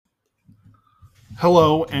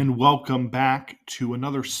Hello and welcome back to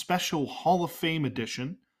another special Hall of Fame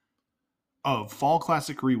edition of Fall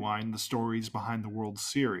Classic Rewind, the stories behind the World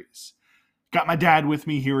Series. Got my dad with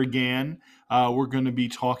me here again. We're going to be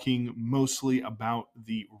talking mostly about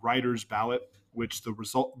the writers' ballot, which the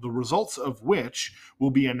results of which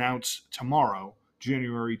will be announced tomorrow,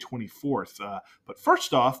 January 24th. But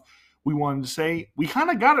first off, we wanted to say we kind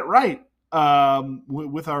of got it right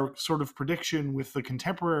with our sort of prediction with the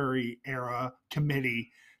contemporary era committee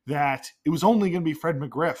that it was only going to be Fred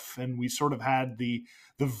McGriff, and we sort of had the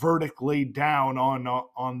verdict laid down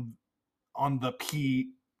on the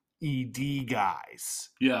PED guys.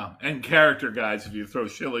 Yeah, and character guys if you throw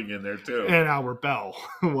Schilling in there too. And Albert Bell.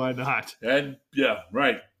 Why not? And yeah,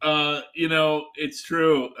 right. It's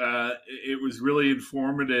true. It was really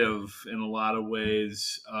informative in a lot of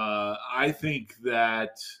ways. I think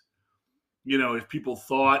that, if people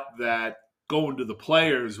thought that going to the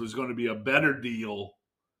players was going to be a better deal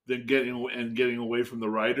than getting away from the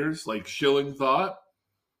writers, like Schilling thought,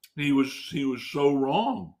 he was so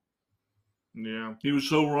wrong. Yeah. He was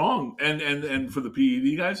so wrong. And for the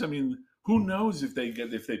PED guys, I mean, who knows if they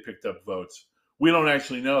picked up votes? We don't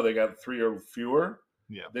actually know. They got 3 or fewer.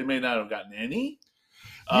 Yeah. They may not have gotten any.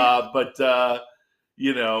 Yeah.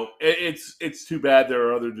 It's too bad there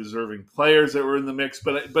are other deserving players that were in the mix.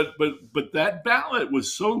 But that ballot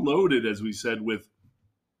was so loaded, as we said, with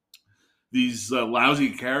these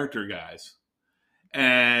lousy character guys.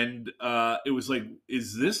 And it was like,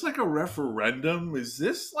 is this like a referendum? Is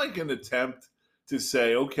this like an attempt to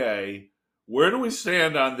say, okay, where do we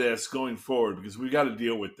stand on this going forward? Because we got to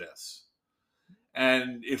deal with this.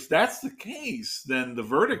 And if that's the case, then the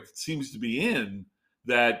verdict seems to be in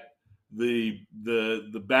that the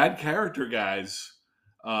bad character guys,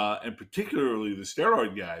 and particularly the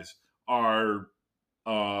steroid guys, are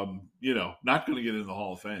not going to get in the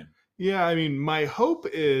Hall of Fame. Yeah, I mean, my hope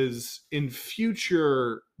is in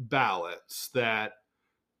future ballots that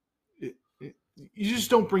you just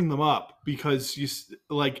don't bring them up because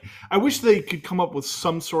I wish they could come up with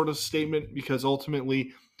some sort of statement, because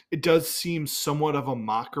ultimately it does seem somewhat of a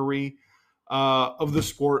mockery of the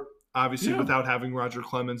sport, obviously, without having Roger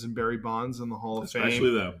Clemens and Barry Bonds in the Hall of Fame.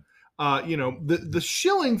 Especially them. The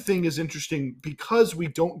Schilling thing is interesting because we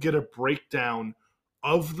don't get a breakdown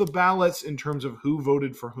of the ballots in terms of who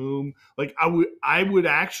voted for whom. Like I would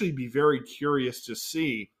actually be very curious to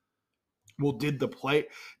see, well, did the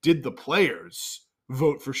players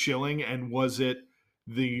vote for Schilling, and was it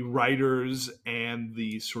the writers and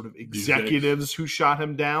the sort of executives who shot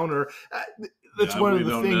him down? Or that's one of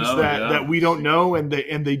the things that we don't know, and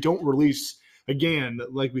they don't release. Again,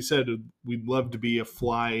 like we said, we'd love to be a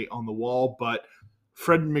fly on the wall, but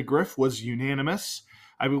Fred McGriff was unanimous.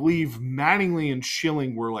 I believe Mattingly and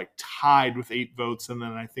Schilling were like tied with 8 votes, and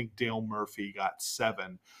then I think Dale Murphy got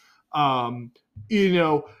 7. I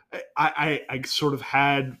sort of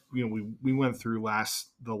had, we went through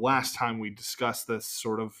the last time we discussed this,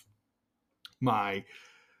 sort of my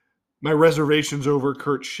reservations over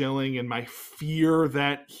Curt Schilling and my fear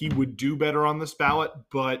that he would do better on this ballot,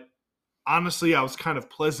 but honestly, I was kind of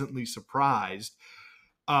pleasantly surprised.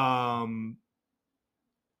 But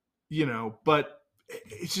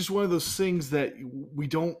it's just one of those things that we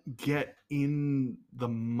don't get in the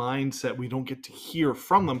mindset. We don't get to hear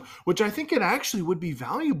from them, which I think it actually would be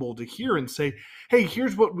valuable to hear and say, hey,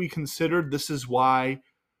 here's what we considered. This is why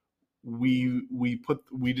we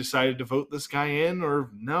decided to vote this guy in, or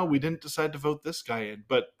no, we didn't decide to vote this guy in.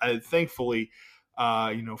 But thankfully,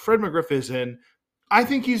 Fred McGriff is in. I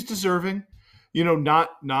think he's deserving,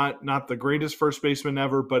 not the greatest first baseman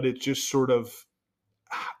ever, but it's just sort of,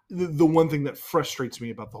 the one thing that frustrates me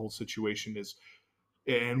about the whole situation is,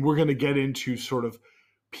 and we're going to get into sort of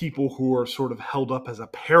people who are sort of held up as a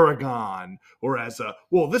paragon or as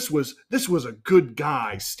this was a good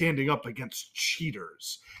guy standing up against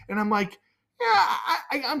cheaters. And I'm like, yeah,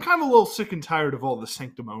 I'm kind of a little sick and tired of all the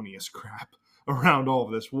sanctimonious crap around all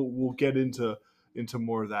of this. We'll get into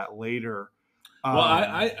more of that later. Well,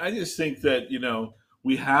 I just think that,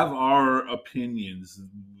 we have our opinions.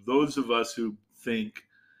 Those of us who think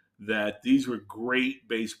that these were great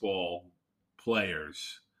baseball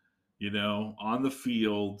players, on the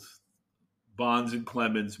field. Bonds and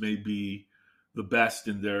Clemens may be the best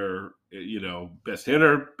in their, best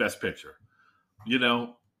hitter, best pitcher,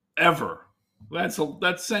 ever. That's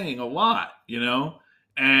saying a lot,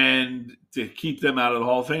 and to keep them out of the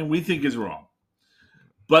Hall of Fame, we think is wrong.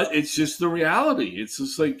 But it's just the reality. It's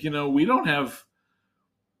just like, we don't have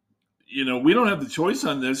the choice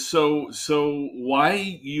on this. So why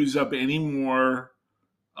use up any more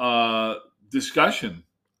discussion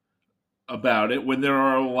about it when there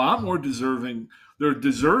are a lot more deserving. There are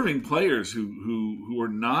deserving players who are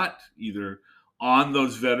not either on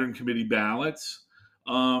those veteran committee ballots,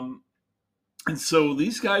 and so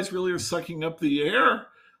these guys really are sucking up the air.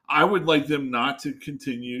 I would like them not to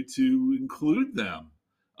continue to include them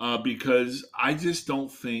because I just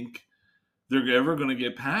don't think they're ever going to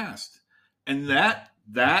get passed, and that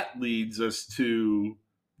leads us to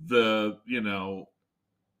the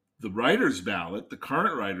the writer's ballot, the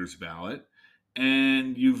current writer's ballot,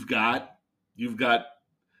 and you've got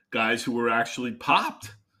guys who were actually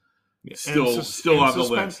popped still on the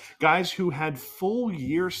list. Guys who had full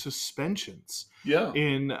year suspensions. Yeah.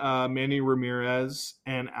 In Manny Ramirez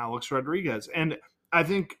and Alex Rodriguez. And I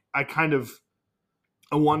think I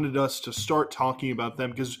wanted us to start talking about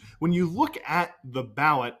them because when you look at the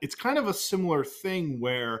ballot, it's kind of a similar thing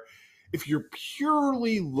where if you're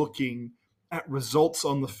purely looking at results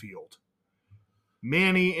on the field,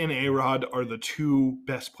 Manny and A-Rod are the two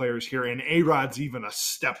best players here, and A-Rod's even a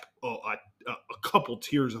step, a couple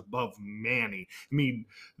tiers above Manny. I mean,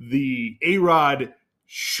 the A-Rod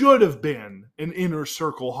should have been an inner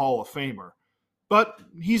circle Hall of Famer, but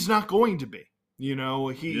he's not going to be. He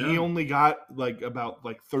only got about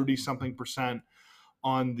 30-something%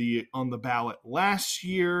 on the ballot last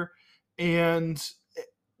year, and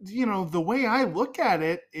the way I look at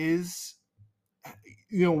it is,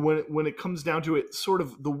 when it comes down to it, sort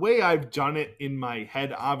of the way I've done it in my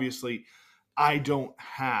head. Obviously, I don't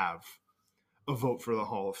have a vote for the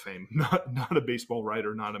Hall of Fame, not a baseball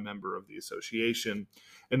writer, not a member of the association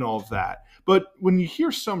and all of that. But when you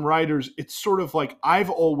hear some writers, it's sort of like I've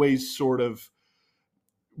always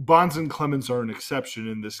Bonds and Clemens are an exception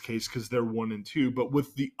in this case because they're 1 and 2. But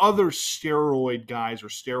with the other steroid guys or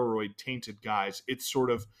steroid tainted guys, it's sort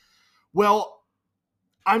of, well,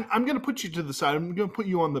 I'm going to put you to the side. I'm going to put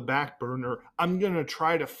you on the back burner. I'm going to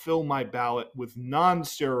try to fill my ballot with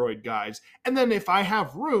non-steroid guys. And then if I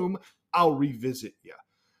have room, I'll revisit you.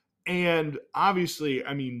 And obviously,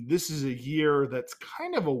 I mean, this is a year that's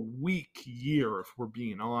kind of a weak year, if we're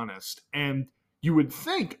being honest. And you would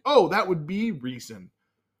think, oh, that would be reason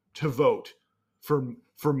to vote for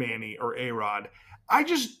Manny or A-Rod.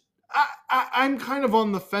 I'm kind of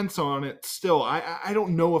on the fence on it still. I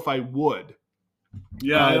don't know if I would.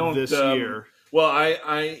 Yeah, I don't this year. Well,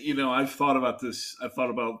 I've thought about this. I've thought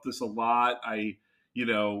about this a lot. I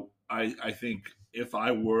think if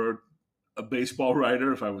I were a baseball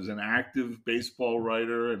writer, if I was an active baseball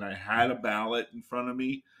writer and I had a ballot in front of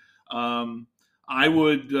me, I'd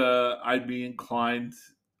be inclined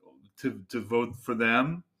to vote for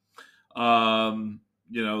them. We'll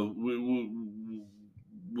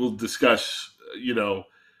discuss, in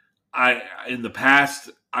the past,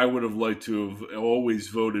 I would have liked to have always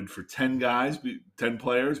voted for 10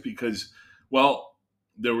 players because, well,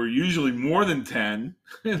 there were usually more than 10.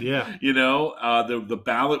 Yeah. The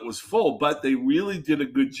ballot was full, but they really did a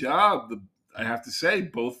good job. I have to say,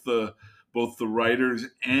 both the writers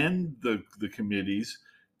and the committees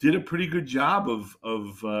did a pretty good job of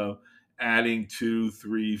adding 2,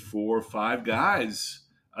 3, 4, 5 guys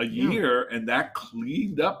a year, and that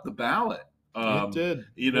cleaned up the ballot. It did.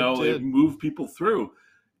 It moved people through.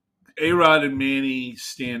 A-Rod and Manny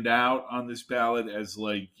stand out on this ballot as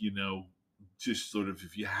just sort of,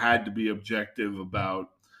 if you had to be objective about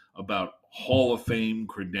Hall of Fame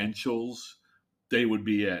credentials, they would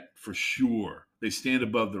be it for sure. They stand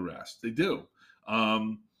above the rest. They do.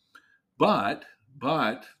 But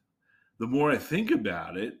the more I think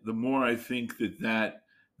about it, the more I think that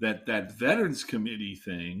Veterans Committee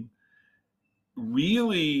thing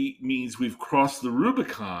really means we've crossed the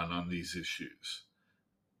Rubicon on these issues.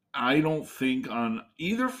 I don't think on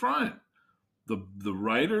either front, the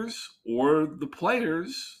writers or the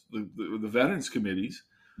players, the Veterans Committees,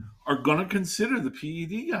 are going to consider the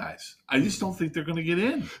PED guys. I just don't think they're going to get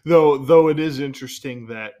in. Though it is interesting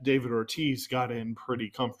that David Ortiz got in pretty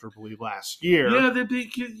comfortably last year. Yeah,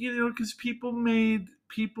 because people made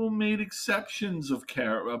exceptions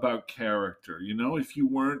about character. If you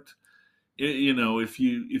weren't, if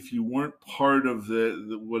you weren't part of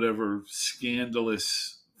the whatever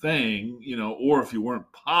scandalous thing, or if you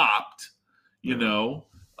weren't popped, you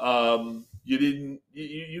didn't,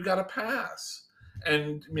 you got a pass.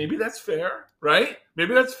 And maybe that's fair, right?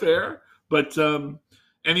 Maybe that's fair. But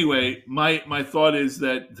anyway, my thought is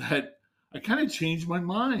that I kind of changed my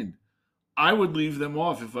mind. I would leave them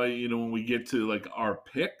off if when we get to our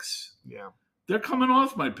picks. Yeah, they're coming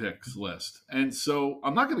off my picks list, and so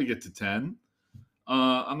I'm not going to get to 10.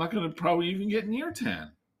 I'm not going to probably even get near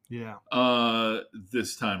 10. Yeah.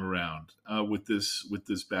 This time around with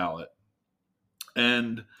this ballot,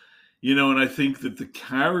 and And I think that the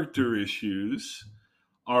character issues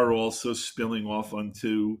are also spilling off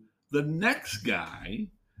onto the next guy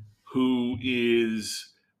who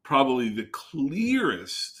is probably the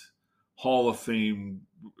clearest Hall of Fame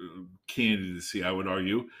candidacy, I would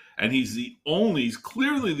argue. And he's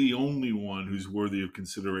clearly the only one who's worthy of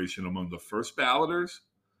consideration among the first balloters.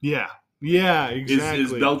 Yeah, Is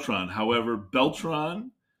exactly. Beltran. However,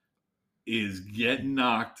 Beltran is getting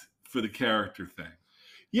knocked for the character thing.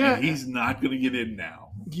 Yeah, and he's not going to get in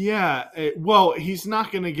now. Yeah, well, he's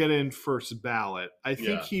not going to get in first ballot. I think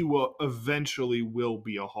Yeah. he will eventually will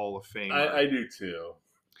be a Hall of Famer. I do too.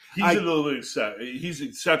 He's a little bit he's an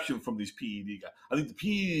exception from these PED guys. I think the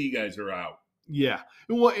PED guys are out. Yeah,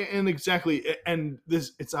 well, and exactly, and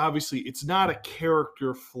it's obviously it's not a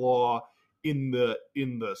character flaw in the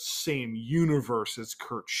same universe as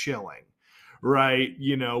Kurt Schilling, right?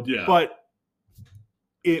 Yeah. But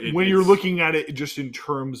when you're looking at it just in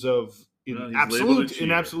terms of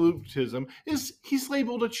absolutism, he's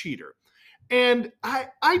labeled a cheater. And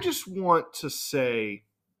I just want to say,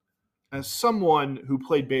 as someone who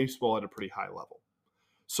played baseball at a pretty high level,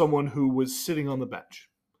 someone who was sitting on the bench,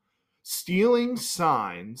 stealing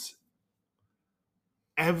signs,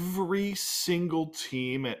 every single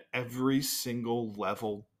team at every single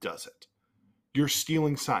level does it. You're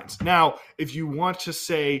stealing signs. Now, if you want to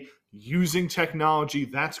say using technology,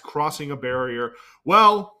 that's crossing a barrier,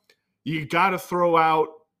 well, you got to throw out,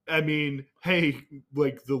 hey,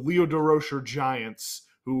 like the Leo DeRocher Giants,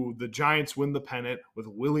 who the Giants win the pennant with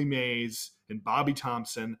Willie Mays and Bobby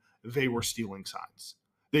Thompson, they were stealing signs.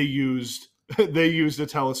 They used a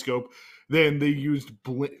telescope, then they used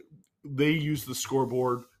the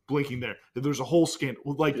scoreboard blinking there. There's a whole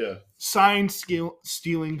scandal. Sign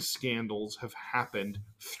stealing scandals have happened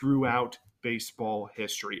throughout baseball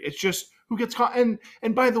history. It's just who gets caught. And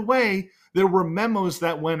by the way, there were memos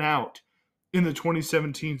that went out in the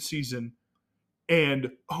 2017 season,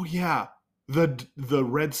 and the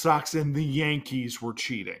Red Sox and the Yankees were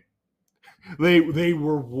cheating. They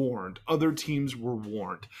were warned. Other teams were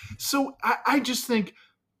warned. So I just think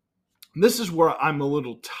this is where I'm a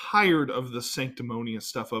little tired of the sanctimonious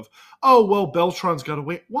stuff of, oh, well, Beltran's got to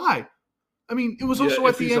wait. Why? It was also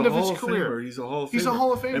at the end of his career. He's a Hall of Famer. He's a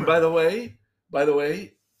Hall of Famer. And by the way,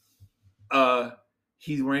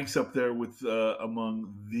 he ranks up there with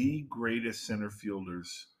among the greatest center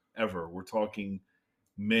fielders ever. We're talking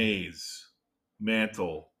Mays,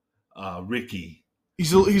 Mantle, Rickey.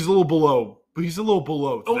 He's a little below, but he's a little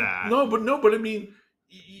below that. No, but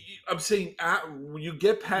I'm saying when you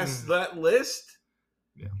get past that list,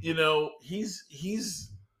 he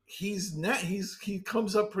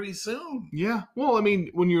comes up pretty soon. Yeah. Well,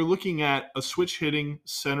 when you're looking at a switch hitting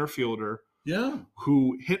center fielder,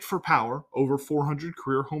 who hit for power, over 400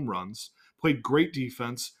 career home runs, played great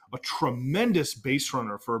defense, a tremendous base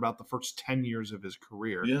runner for about the first 10 years of his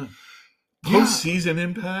career. Yeah. Postseason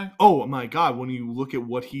impact. Oh my God! When you look at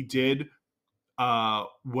what he did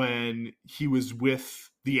when he was with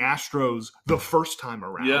the Astros the first time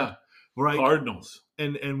around, right? Cardinals,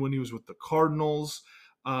 and when he was with the Cardinals,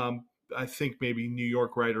 I think maybe New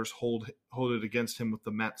York writers hold it against him with the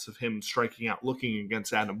Mets of him striking out, looking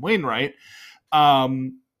against Adam Wainwright. But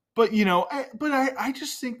I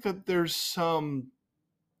just think that there's some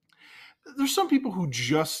people who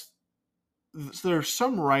there are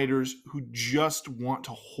some writers who just want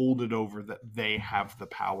to hold it over that they have the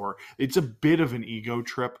power. It's a bit of an ego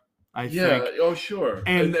trip, I think. Yeah, oh sure.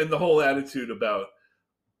 And the whole attitude about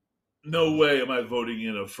no way am I voting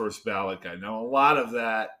in a first ballot guy. Now a lot of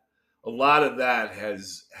that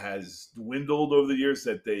has dwindled over the years,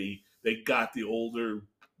 that they got the older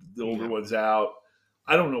ones out.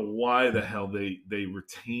 I don't know why the hell they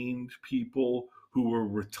retained people who were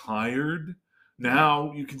retired.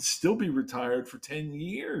 Now you can still be retired for 10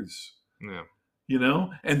 years. Yeah.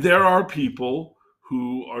 And there are people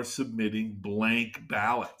who are submitting blank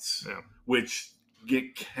ballots, which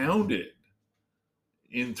get counted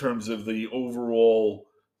in terms of the overall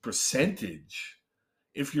percentage.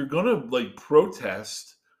 If you're going to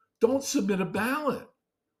protest, don't submit a ballot.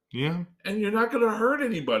 Yeah. And you're not going to hurt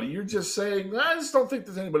anybody. You're just saying, I just don't think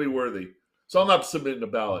there's anybody worthy, so I'm not submitting a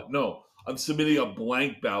ballot. No. I'm submitting a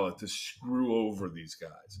blank ballot to screw over these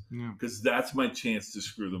guys, because that's my chance to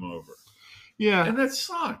screw them over. Yeah. And that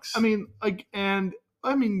sucks. You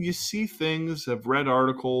see things, I've read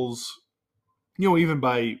articles, even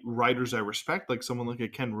by writers I respect, like someone like a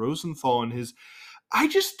Ken Rosenthal and I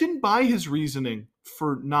just didn't buy his reasoning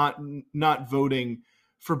for not voting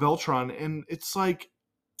for Beltran. And it's like,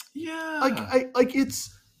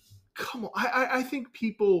 come on. I think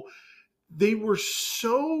people, they were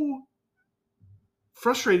so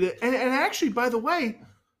frustrated. And actually, by the way,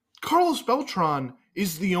 Carlos Beltran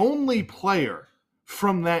is the only player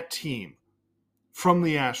from that team, from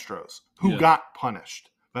the Astros, who got punished,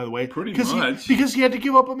 by the way. Pretty much. Because he had to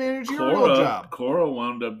give up a managerial job. Cora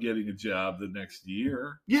wound up getting a job the next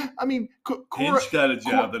year. Yeah, I mean, Hinch got a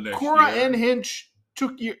job the next year. Cora and Hinch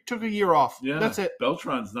took a year off. Yeah, that's it.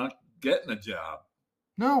 Beltran's not getting a job.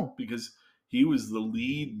 No. Because he was the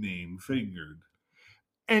lead name fingered.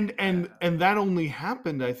 And that only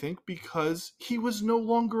happened, I think, because he was no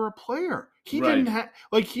longer a player. He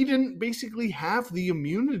didn't basically have the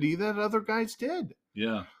immunity that other guys did.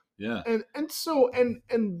 Yeah. Yeah. And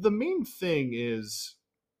the main thing is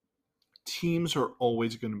teams are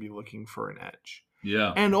always going to be looking for an edge.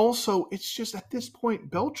 Yeah. And also, it's just at this point,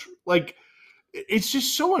 Beltran, like, it's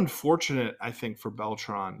just so unfortunate, I think, for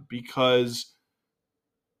Beltran because,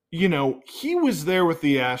 you know, he was there with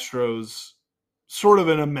the Astros sort of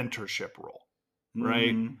in a mentorship role,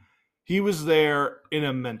 right? Mm-hmm. He was there in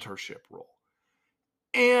a mentorship role.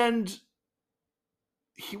 And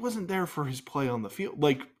he wasn't there for his play on the field.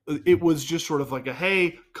 Like, it was just sort of like a,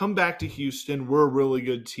 hey, come back to Houston. We're a really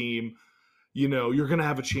good team. You know, you're going to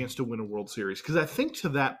have a chance to win a World Series. Because I think to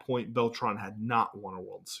that point, Beltran had not won a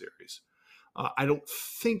World Series. I don't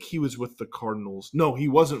think he was with the Cardinals. No, he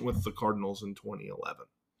wasn't with the Cardinals in 2011.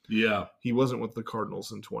 Yeah. He wasn't with the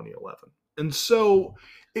Cardinals in 2011. And so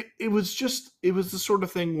it was the sort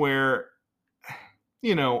of thing where,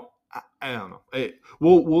 you know, I don't know.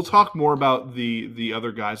 We'll talk more about the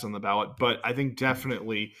other guys on the ballot, but I think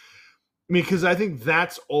definitely, I mean, because I think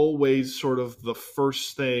that's always sort of the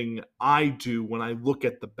first thing I do when I look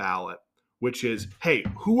at the ballot, which is, hey,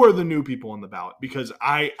 who are the new people on the ballot? Because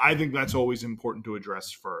I think that's always important to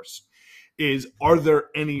address first. Are there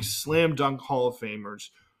any slam dunk Hall of Famers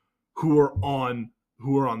who are on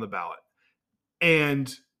the ballot?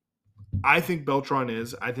 And I think Beltran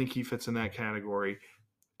is. I think he fits in that category.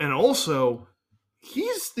 And also,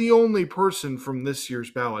 he's the only person from this year's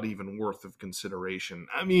ballot even worth of consideration.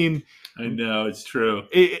 I mean, I know, it's true.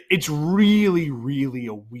 It's really, really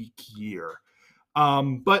a weak year.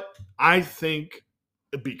 But I think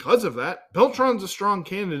because of that, Beltran's a strong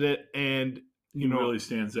candidate, and he really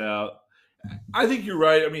stands out. I think you're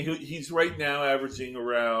right. I mean, he's right now averaging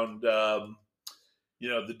around,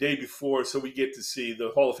 the day before. So we get to see the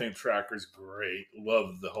Hall of Fame tracker is great.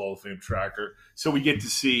 Love the Hall of Fame tracker. So we get to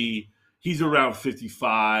see he's around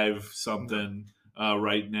 55 something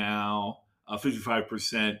right now,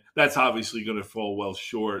 55%. That's obviously going to fall well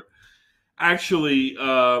short. Actually,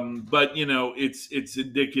 but it's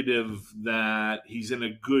indicative that he's in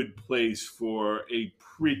a good place for a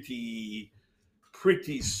pretty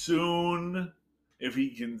soon, if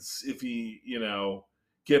he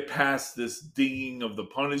get past this dinging of the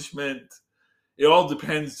punishment. It all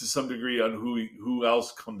depends to some degree on who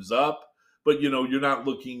else comes up, but you're not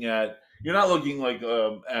looking like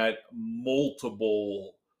at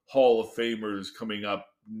multiple Hall of Famers coming up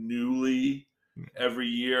newly every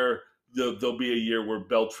year. There'll be a year where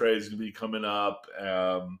Beltre is going to be coming up,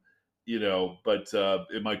 but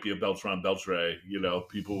it might be a Beltran Beltre.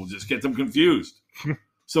 People will just get them confused.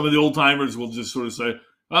 Some of the old timers will just sort of say,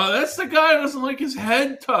 "Oh, that's the guy who doesn't like his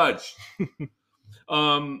head touched."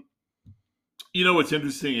 What's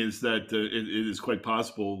interesting is that it is quite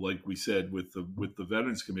possible, like we said with the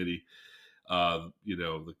Veterans Committee,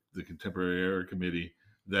 the Contemporary Era Committee,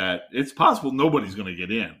 that it's possible nobody's going to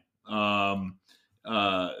get in.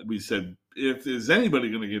 We said, if there's anybody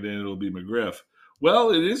going to get in, it'll be McGriff.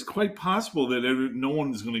 Well, it is quite possible that no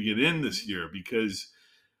one is going to get in this year because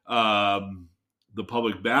the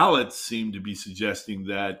public ballots seem to be suggesting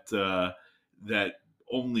that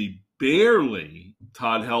only barely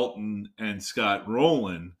Todd Helton and Scott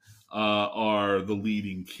Rolen are the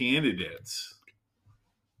leading candidates.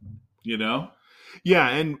 Yeah,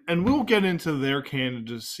 and we'll get into their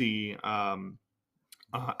candidacy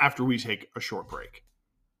after we take a short break.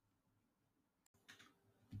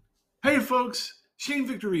 Hey, folks, Shane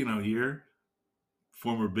Victorino here,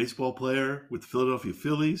 former baseball player with the Philadelphia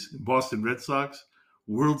Phillies and Boston Red Sox,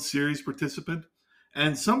 World Series participant,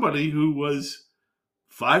 and somebody who was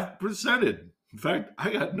 5%ed. In fact,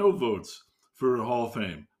 I got no votes for a Hall of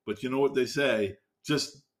Fame, but you know what they say,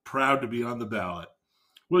 just proud to be on the ballot.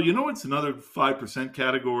 Well, it's another 5%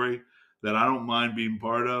 category that I don't mind being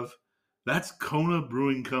part of. That's Kona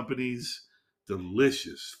Brewing Company's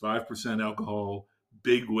delicious 5% alcohol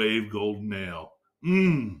Big Wave Golden Ale.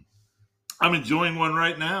 I'm enjoying one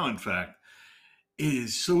right now, in fact. It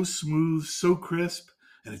is so smooth, so crisp,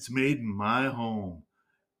 and it's made in my home,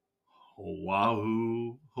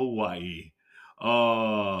 Oahu, Hawaii.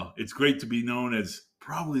 It's great to be known as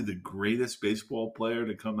probably the greatest baseball player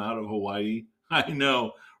to come out of Hawaii. I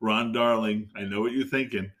know, Ron Darling, I know what you're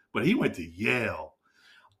thinking, but he went to Yale.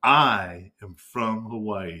 I am from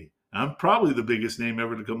Hawaii. I'm probably the biggest name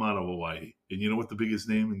ever to come out of Hawaii. And you know what the biggest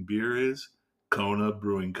name in beer is? Kona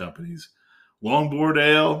Brewing Company's Longboard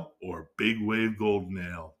Ale or Big Wave Golden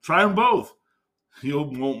Ale. Try them both. You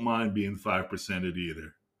won't mind being 5%ed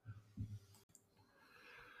either.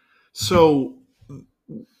 So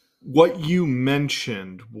what you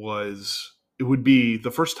mentioned was it would be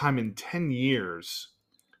the first time in 10 years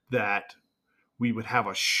that we would have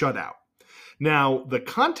a shutout. Now, the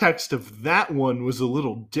context of that one was a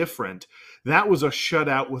little different. That was a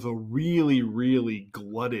shutout with a really, really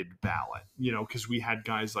glutted ballot, because we had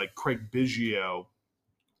guys like Craig Biggio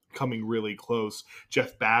coming really close.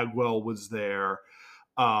 Jeff Bagwell was there.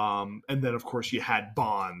 And then, of course, you had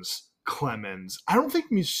Bonds, Clemens. I don't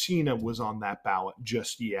think Mussina was on that ballot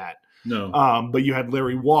just yet. No. But you had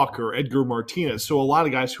Larry Walker, Edgar Martinez. So a lot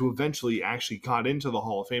of guys who eventually actually got into the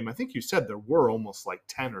Hall of Fame. I think you said there were almost like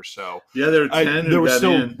 10 or so. Yeah, there were 10 there was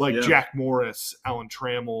still in. Jack Morris, Alan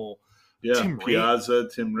Trammell, Tim Piazza,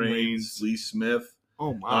 Tim Raines, Lee Smith.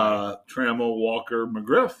 Oh, my. Trammell, Walker,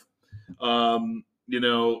 McGriff. But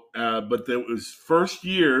there was first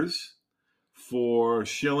years for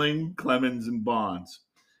Schilling, Clemens, and Bonds.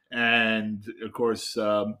 And, of course,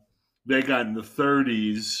 they got in the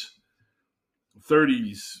 30s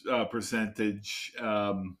percentage.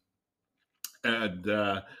 And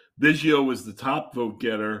Biggio was the top vote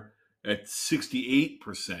getter at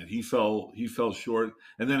 68%. He fell short,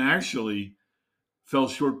 and then actually fell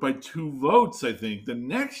short by 2 votes, I think, the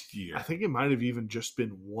next year. I think it might have even just been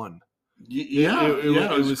 1.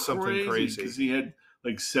 It was something crazy because he had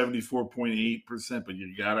like 74.8%, but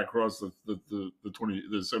you got to cross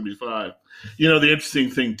the 75. The interesting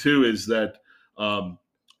thing too is that on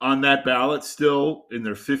that ballot, still in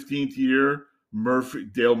their 15th year,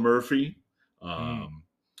 Dale Murphy,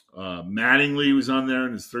 Mattingly was on there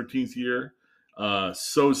in his 13th year,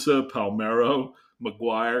 Sosa, Palmeiro,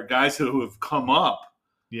 McGuire, guys who have come up.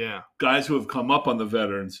 Yeah, guys who have come up on the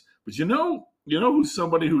veterans. But you know who's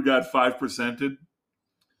somebody who got 5%ed?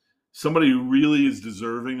 Somebody who really is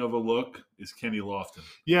deserving of a look is Kenny Lofton.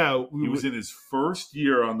 Yeah. He was in his first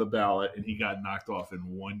year on the ballot, and he got knocked off in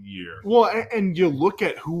 1 year. Well, and you look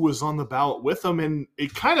at who was on the ballot with him, and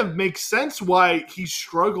it kind of makes sense why he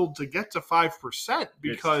struggled to get to 5%,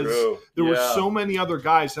 because there were so many other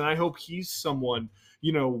guys, and I hope he's someone,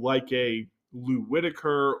 like a Lou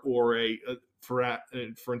Whitaker or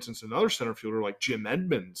for instance, another center fielder like Jim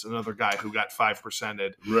Edmonds, another guy who got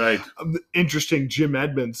 5%ed. Right. Interesting, Jim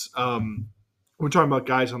Edmonds. We're talking about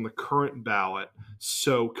guys on the current ballot.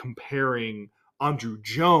 So comparing Andrew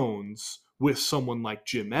Jones with someone like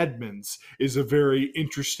Jim Edmonds is a very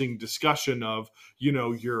interesting discussion of,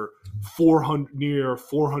 your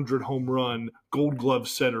 400 home run Gold Glove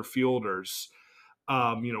center fielders.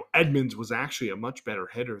 Edmonds was actually a much better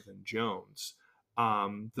hitter than Jones.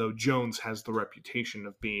 Though Jones has the reputation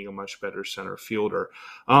of being a much better center fielder.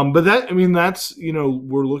 But that's,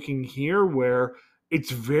 we're looking here where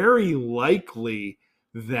it's very likely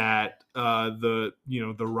that the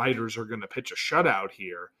writers are going to pitch a shutout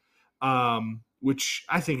here, which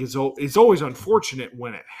I think is always unfortunate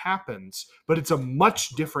when it happens, but it's a much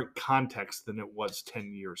different context than it was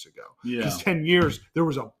 10 years ago. Because 10 years, there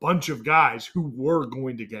was a bunch of guys who were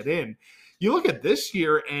going to get in. You look at this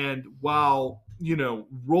year, and while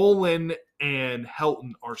Rolen and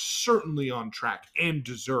Helton are certainly on track and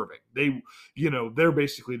deserving, they're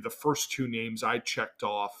basically the first 2 names I checked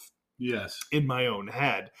off. Yes, in my own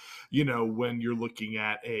head, when you're looking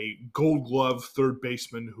at a Gold Glove third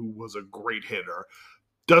baseman who was a great hitter,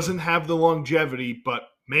 doesn't have the longevity, but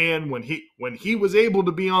man, when he was able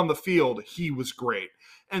to be on the field, he was great.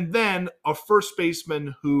 And then a first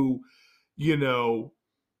baseman who,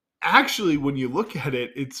 actually, when you look at it,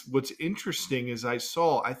 it's what's interesting is I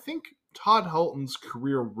think Todd Helton's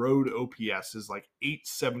career road OPS is like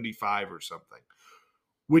 875 or something,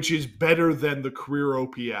 which is better than the career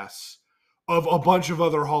OPS of a bunch of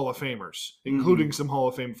other Hall of Famers, including some Hall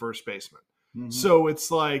of Fame first basemen. Mm-hmm. So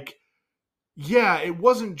it's like, it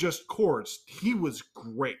wasn't just Coors. He was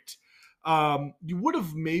great. You would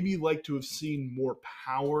have maybe liked to have seen more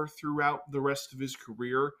power throughout the rest of his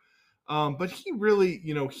career. But he really,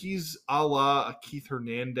 he's a la Keith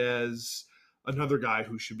Hernandez, another guy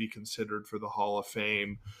who should be considered for the Hall of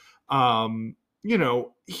Fame.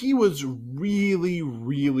 He was really,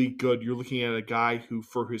 really good. You're looking at a guy who,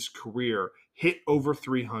 for his career, hit over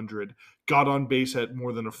 300, got on base at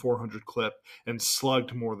more than a 400 clip, and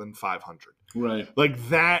slugged more than 500. Right. Like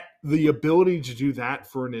that, the ability to do that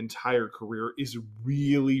for an entire career is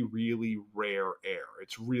really, really rare air.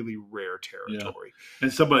 It's really rare territory. Yeah.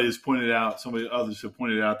 And others have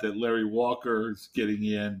pointed out that Larry Walker's getting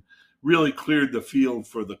in really cleared the field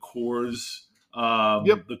for the Coors,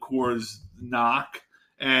 the Coors knock.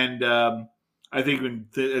 And I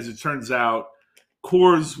think as it turns out,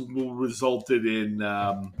 Coors resulted in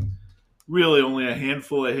really only a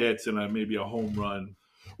handful of hits and maybe a home run.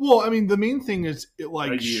 Well, I mean, the main thing is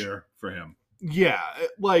a year for him. Yeah,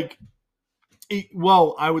 I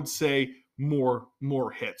would say more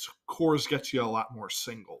hits. Coors gets you a lot more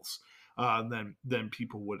singles than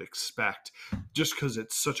people would expect, just because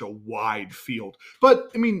it's such a wide field. But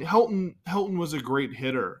I mean, Helton was a great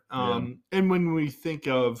hitter, and when we think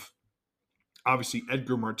of obviously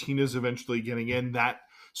Edgar Martinez eventually getting in, that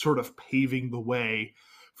sort of paving the way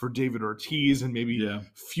for David Ortiz and maybe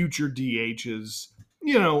future DHs.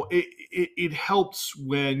 You know, it helps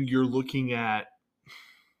when you're looking at,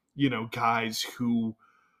 guys who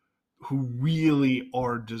really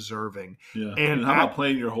are deserving. Yeah. And how about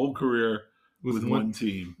playing your whole career with one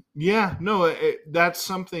team? Yeah, no, that's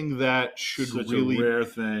something that should Such really a rare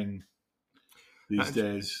thing these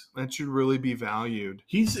days. That should really be valued.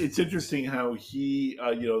 It's interesting how he,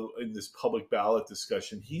 in this public ballot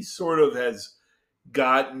discussion, he sort of has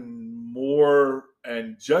gotten more,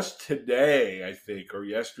 and just today, I think, or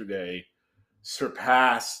yesterday,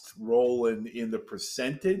 surpassed Rolen in the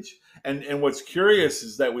percentage. And what's curious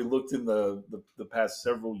is that we looked in the past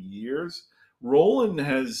several years, Rolen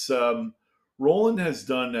has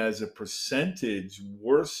done as a percentage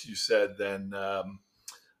worse, you said, than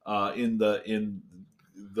in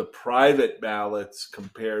the private ballots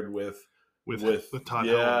compared with Todd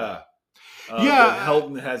Helton. But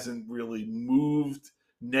Helton hasn't really moved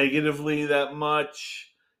negatively that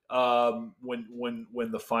much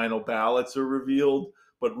when the final ballots are revealed,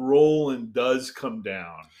 but Rolen does come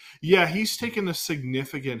down. Yeah, he's taken a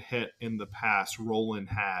significant hit in the past. Rolen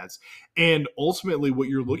has, and ultimately, what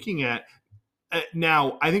you're looking at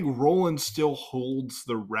now, I think Rolen still holds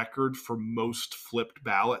the record for most flipped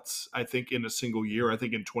ballots. I think in a single year. I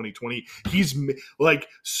think in 2020, he's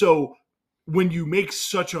so. When you make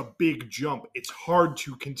such a big jump, it's hard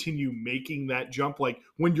to continue making that jump. Like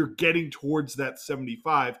when you're getting towards that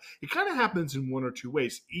 75, it kind of happens in one or two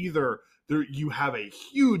ways. Either you have a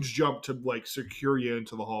huge jump to secure you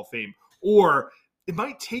into the Hall of Fame, or it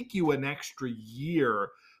might take you an extra year,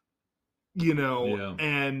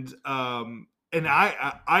 and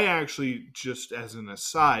I actually, just as an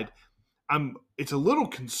aside, it's a little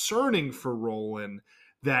concerning for Rolen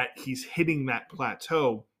that he's hitting that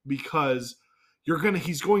plateau, because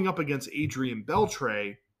he's going up against Adrian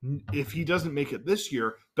Beltre. If he doesn't make it this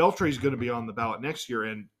year, Beltre is going to be on the ballot next year,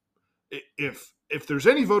 and if there's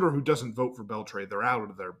any voter who doesn't vote for Beltre, they're out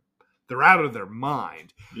of their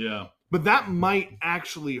mind. Yeah. But that might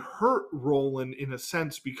actually hurt Rolen in a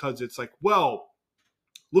sense, because it's like, well,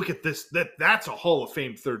 look at this. That's a Hall of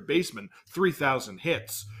Fame third baseman, 3,000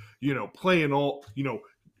 hits, playing all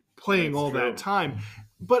that time.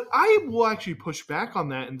 But I will actually push back on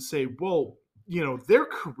that and say, well, their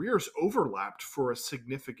careers overlapped for a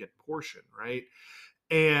significant portion, right?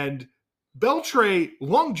 And Beltre,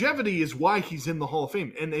 longevity is why he's in the Hall of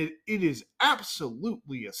Fame. And it is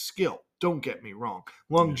absolutely a skill. Don't get me wrong.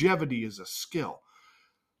 Longevity is a skill.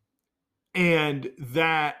 But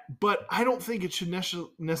I don't think it should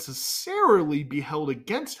necessarily be held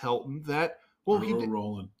against Helton that,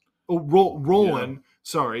 Rolen. Rolen,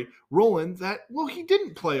 sorry, Rolen, that, he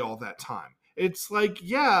didn't play all that time. It's like,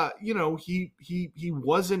 he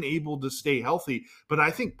wasn't able to stay healthy. But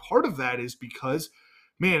I think part of that is because,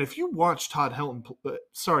 man, if you watch Scott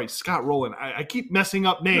Rolen, I keep messing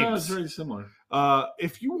up names. No, it's very similar.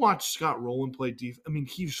 If you watch Scott Rolen play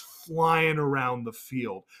he's flying around the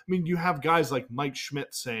field. I mean, you have guys like Mike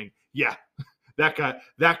Schmidt saying, yeah, that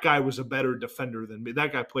guy was a better defender than me.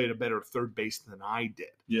 That guy played a better third base than I did.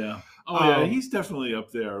 Yeah. Oh, yeah. He's definitely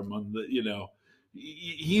up there among the,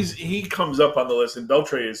 he comes up on the list, and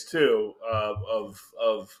Beltre is too, of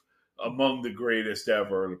among the greatest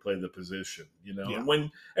ever to play the position, Yeah.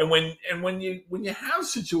 And when you have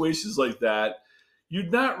situations like that, you're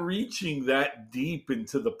not reaching that deep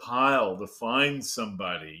into the pile to find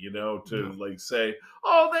somebody, to say,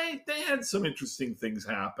 oh, they had some interesting things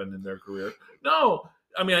happen in their career. No,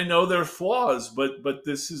 I mean, I know there are flaws, but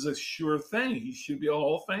this is a sure thing. He should be a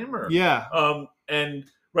Hall of Famer. Yeah. And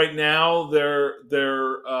right now they're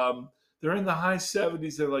in the high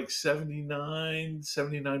 70s. They're like 79,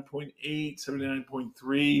 79.8,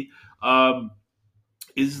 79.3.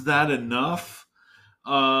 Is that enough?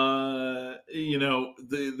 The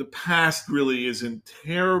past really isn't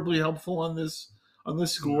terribly helpful on this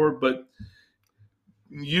score, but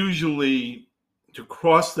usually to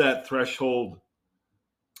cross that threshold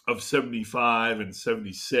of 75 and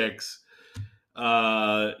 76,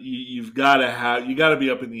 you got to be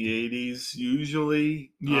up in the 80s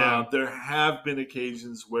usually. Yeah. There have been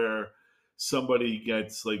occasions where somebody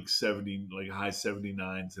gets like 70, like high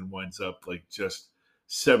 79s, and winds up like just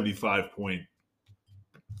 75 point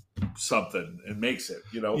something and makes it,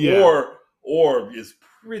 Yeah. or is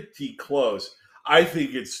pretty close. I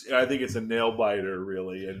think it's a nail biter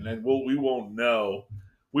really, and we won't know.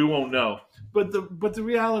 We won't know. But the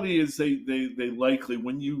reality is they likely,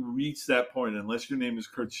 when you reach that point, unless your name is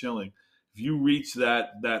Kurt Schilling, if you reach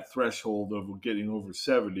that threshold of getting over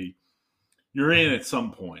 70, you're in at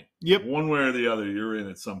some point. Yep. One way or the other, you're in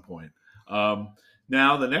at some point.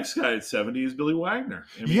 Now the next guy at 70 is Billy Wagner.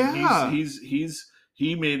 I mean, Yeah.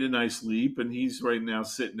 he made a nice leap, and he's right now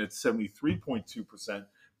sitting at 73.2%.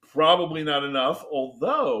 Probably not enough,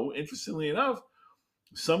 although interestingly enough,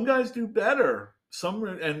 some guys do better. Some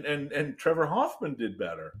and Trevor Hoffman did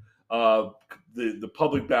better. The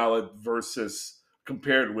public ballot versus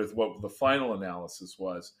compared with what the final analysis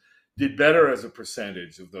was, did better as a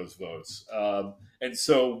percentage of those votes. And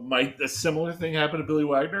so might a similar thing happen to Billy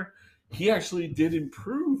Wagner? He actually did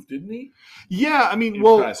improve, didn't he? Yeah, I mean,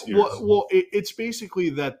 it's basically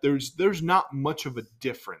that there's not much of a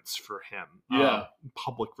difference for him. Yeah.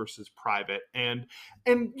 Public versus private, and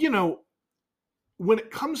when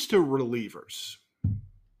it comes to relievers,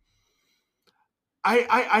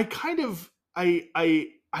 I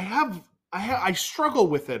struggle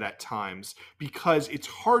with it at times because it's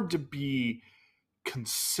hard to be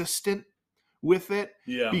consistent with it.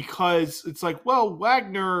 Yeah. Because it's like, well,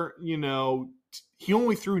 Wagner, he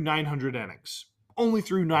only threw 900 innings. Only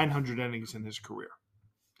threw 900 innings in his career.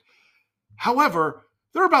 However,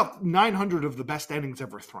 there are about 900 of the best innings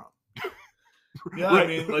ever thrown. Yeah, right. I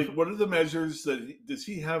mean, like, what are the measures does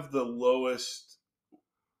he have the lowest?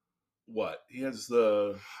 What? He has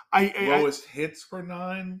the lowest hits per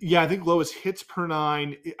 9? Yeah, I think lowest hits per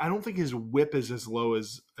 9. I don't think his whip is as low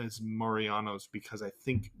as Mariano's, because I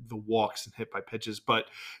think the walks and hit by pitches, but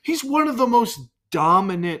he's one of the most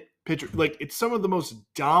dominant pitchers. Like, it's some of the most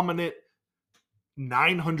dominant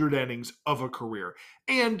 900 innings of a career.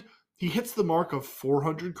 And he hits the mark of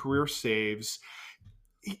 400 career saves.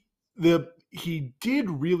 He did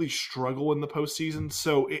really struggle in the postseason,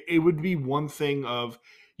 so it would be one thing of,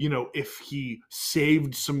 if he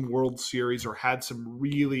saved some World Series or had some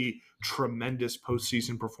really tremendous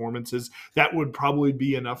postseason performances, that would probably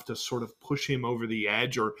be enough to sort of push him over the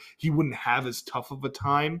edge, or he wouldn't have as tough of a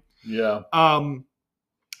time. Yeah.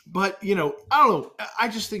 But, I don't know. I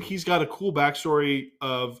just think he's got a cool backstory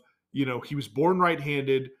of, he was born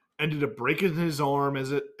right-handed, ended up breaking his arm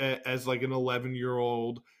as like an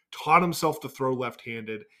 11-year-old, taught himself to throw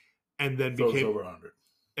left-handed, and then became over 100.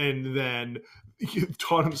 And then he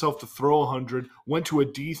taught himself to throw 100, went to a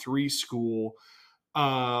D3 school.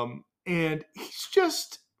 And he's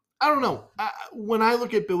just, I don't know. When I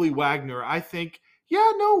look at Billy Wagner, I think,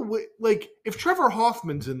 like, if Trevor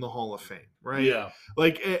Hoffman's in the Hall of Fame, right? Yeah.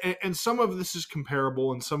 Like, and some of this is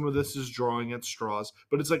comparable and some of this is drawing at straws,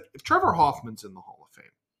 but it's like, if Trevor Hoffman's in the Hall of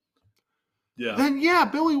Fame, then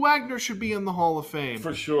Billy Wagner should be in the Hall of Fame.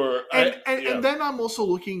 For sure. And then I'm also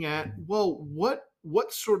looking at, well,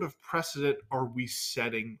 what sort of precedent are we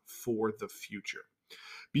setting for the future?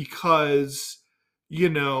 Because,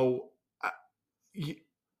 when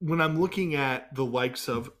I'm looking at the likes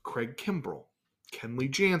of Craig Kimbrell,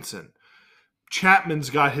 Kenley Jansen,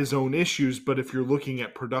 Chapman's got his own issues, but if you're looking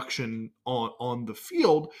at production on the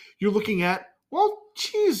field, you're looking at, well,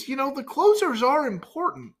 geez, the closers are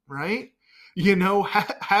important, right?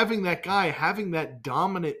 Having that guy, having that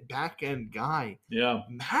dominant back end guy,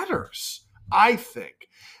 matters, I think.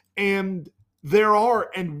 And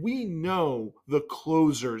we know the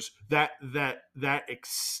closers, that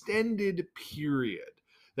extended period,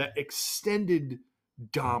 that extended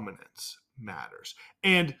dominance matters.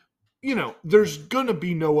 And there's gonna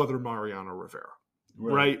be no other Mariano Rivera,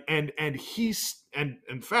 right? And in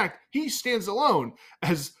fact, he stands alone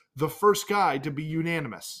as the first guy to be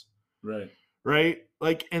unanimous. Right?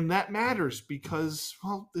 Like, and that matters because,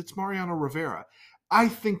 well, it's Mariano Rivera. I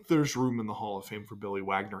think there's room in the Hall of Fame for Billy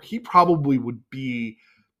Wagner. He probably would be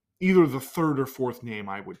either the third or fourth name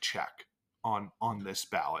I would check on this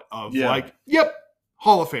ballot of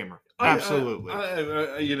Hall of Famer. Absolutely.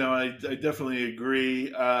 I definitely agree.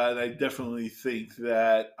 And I definitely think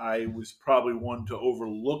that I was probably one to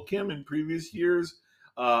overlook him in previous years.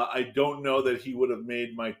 I don't know that he would have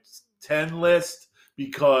made my 10 list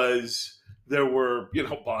because there were,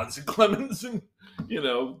 Bonds and Clemens and,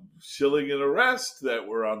 Schilling and Arrest that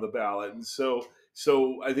were on the ballot. And so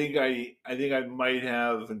I think I might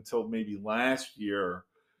have until maybe last year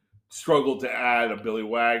struggled to add a Billy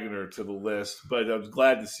Wagner to the list, but I was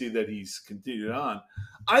glad to see that he's continued on.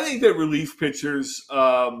 I think that relief pitchers,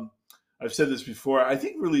 I've said this before, I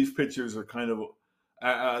think relief pitchers are kind of,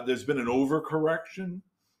 there's been an overcorrection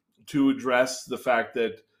to address the fact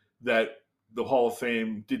that the Hall of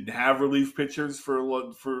Fame didn't have relief pitchers for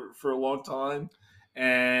a long time.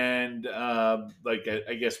 And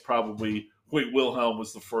I guess probably Hoyt Wilhelm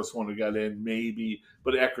was the first one who got in, maybe,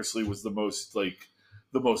 but Eckersley was the most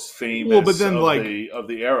famous Well, but then, of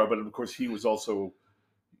the era. But of course, he and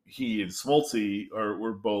Smoltz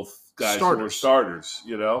were both guys who were starters.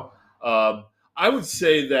 I would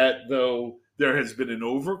say that though there has been an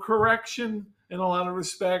overcorrection in a lot of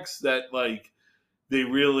respects that they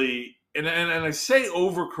really and I say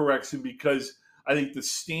overcorrection because I think the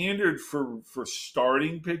standard for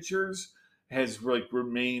starting pitchers has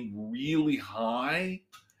remained really high,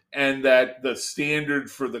 and that the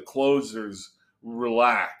standard for the closers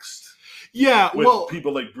relaxed. Yeah, with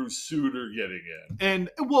people like Bruce Sutter getting in, and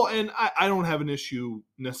I don't have an issue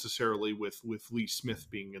necessarily with Lee Smith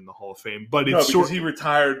being in the Hall of Fame, but it's because he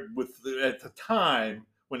retired at the time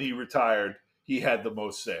when he retired, he had the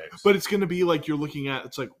most saves. But it's going to be you're looking at,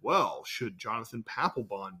 it's well, should Jonathan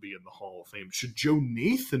Papelbon be in the Hall of Fame? Should Joe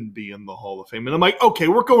Nathan be in the Hall of Fame? And I'm okay,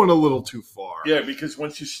 we're going a little too far. Yeah, because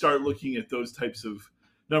once you start looking at those types of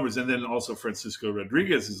numbers, and then also Francisco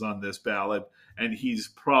Rodriguez is on this ballot, and he's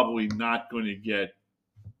probably not going to get.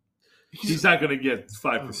 He's not going to get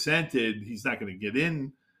 5%. He's not going to get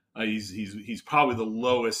in. He's probably the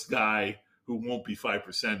lowest guy who won't be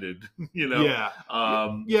 5%. Yeah.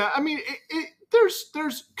 I mean,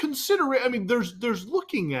 there's considering. I mean, there's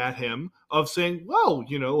looking at him of saying, well,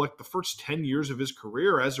 the first 10 years of his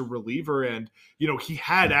career as a reliever, and he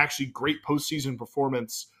had actually great postseason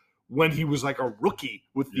performance when he was a rookie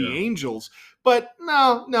with the Angels, but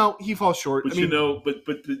no, he falls short. But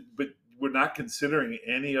but we're not considering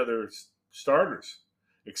any other starters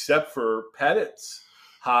except for Pettit's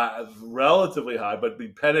relatively high. But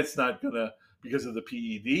Pettit's not gonna because of the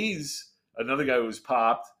PEDs. Another guy who was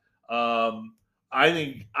popped. I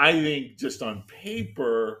think just on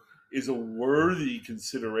paper is a worthy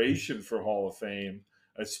consideration for Hall of Fame,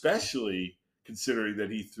 especially considering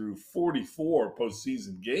that he threw 44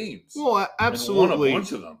 postseason games. Well, absolutely. And won a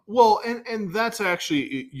bunch of them. Well, and that's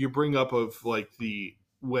actually, you bring up of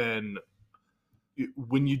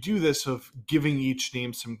when you do this of giving each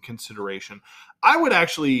name some consideration, I would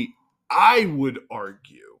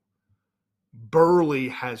argue Burley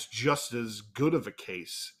has just as good of a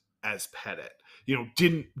case as Pettit.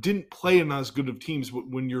 Didn't play in as good of teams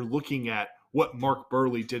when you're looking at what Mark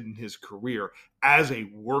Burley did in his career as a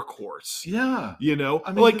workhorse. Yeah.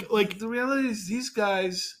 I mean, the reality is these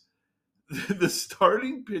guys, the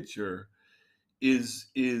starting pitcher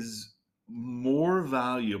is more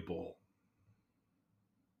valuable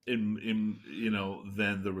than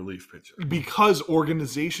the relief pitcher. Because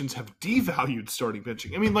organizations have devalued starting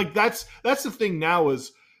pitching. I mean, that's the thing now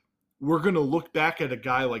is we're going to look back at a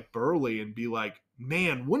guy like Burley and be like,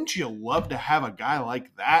 man, wouldn't you love to have a guy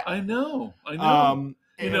like that? I know.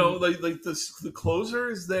 The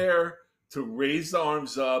closer is there to raise the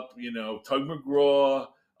arms up. Tug McGraw,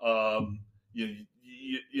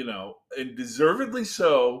 and deservedly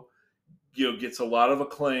so. Gets a lot of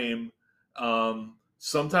acclaim.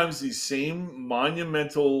 Sometimes these same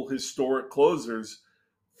monumental, historic closers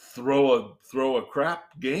throw a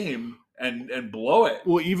crap game and blow it.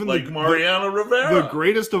 Well, even Mariano Rivera, the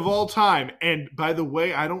greatest of all time. And by the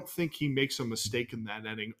way, I don't think he makes a mistake in that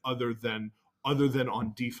inning other than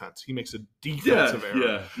on defense. He makes a defensive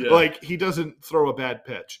error. Yeah. He doesn't throw a bad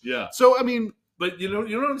pitch. Yeah. So I mean, but you know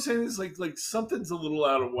what I'm saying is something's a little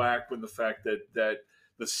out of whack with the fact that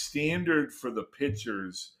the standard for the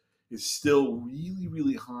pitchers is still really,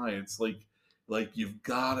 really high. It's you've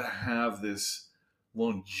got to have this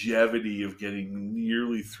longevity of getting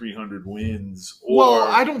nearly 300 wins.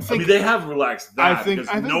 I don't think they have relaxed that because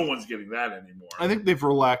no one's getting that anymore. I think they've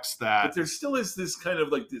relaxed that, but there still is this kind of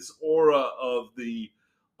this aura of the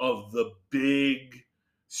big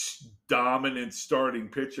dominant starting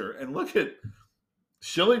pitcher. And look at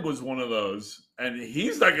Schilling was one of those, and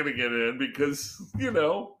he's not going to get in because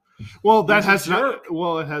Well, that has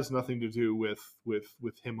it has nothing to do with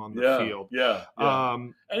him on the field. Yeah.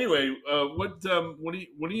 Anyway, what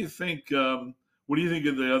do you think? What do you think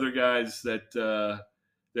of the other guys that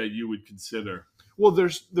you would consider? well,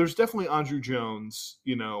 there's definitely Andrew Jones.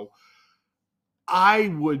 I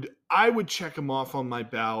would check him off on my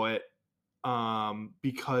ballot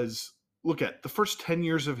because look at the first 10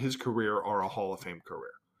 years of his career are a Hall of Fame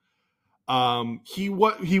career. He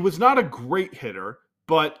was not a great hitter,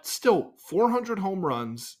 but still 400 home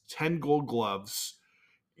runs, 10 Gold Gloves.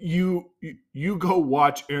 You go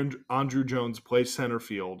watch Andrew Jones play center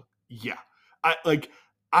field. Yeah,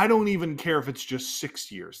 I don't even care if it's just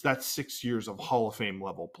 6 years. That's 6 years of Hall of Fame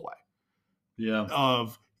level play. Yeah.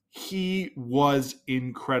 He was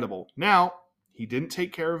incredible. Now, he didn't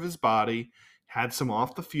take care of his body, had some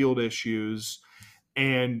off the field issues,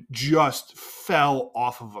 and just fell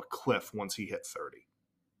off of a cliff once he hit 30.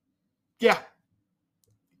 Yeah.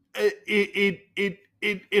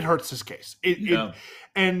 It hurts his case.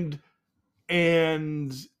 And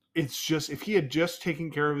it's just, if he had just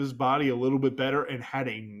taken care of his body a little bit better and had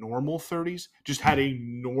a normal 30s, just had a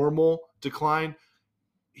normal decline,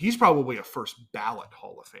 he's probably a first ballot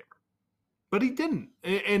Hall of Famer. But he didn't.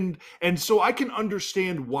 And so I can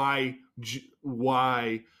understand why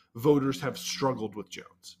voters have struggled with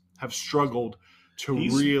Jones, have struggled to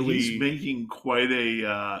he's making quite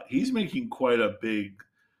a big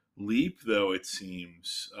leap, though, it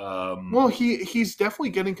seems. Well, he's definitely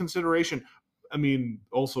getting consideration. I mean,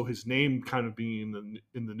 also his name kind of being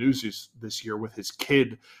in the news this year with his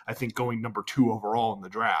kid, I think, going number 2 overall in the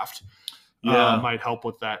draft. Might help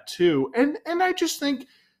with that too. And I just think,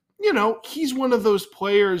 he's one of those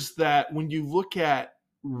players that when you look at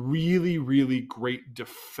really, really great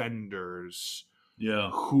defenders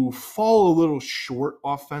who fall a little short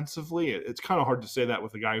offensively, it's kind of hard to say that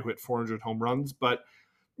with a guy who hit 400 home runs, but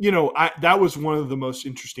that was one of the most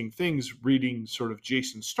interesting things reading sort of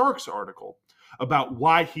Jason Stark's article about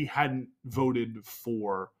why he hadn't voted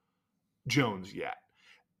for Jones yet.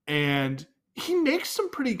 And he makes some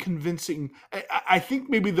pretty convincing, I think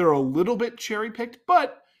maybe they're a little bit cherry-picked,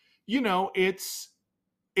 but, it's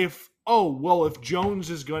if Jones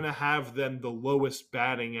is going to have then the lowest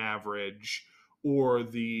batting average or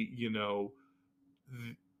the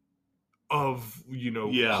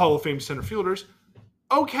Hall of Fame center fielders,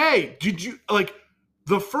 okay, did you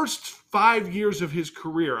the first 5 years of his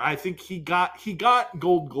career, I think he got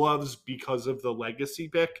Gold Gloves because of the legacy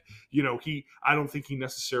pick. I don't think he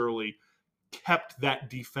necessarily kept that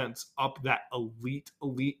defense up, that elite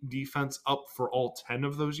defense up for all 10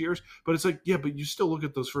 of those years. But it's but you still look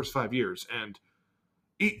at those first 5 years and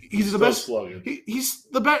he's the best. He's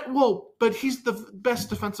the best. Well, but he's the best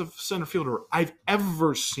defensive center fielder I've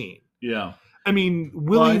ever seen. Yeah. I mean,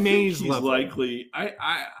 Willie Mays level. Likely.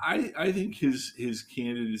 I think his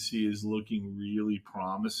candidacy is looking really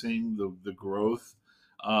promising. The growth.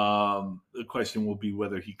 The question will be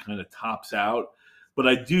whether he kind of tops out. But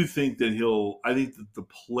I do think that I think that the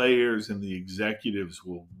players and the executives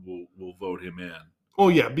will vote him in. Oh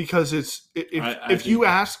yeah, because if you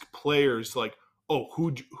ask players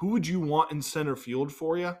who would you want in center field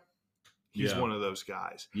for you? He's one of those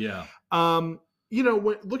guys. Yeah.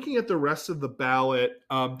 When looking at the rest of the ballot,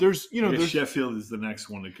 there's Sheffield is the next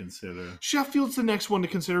one to consider. Sheffield's the next one to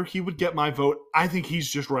consider. He would get my vote. I think he's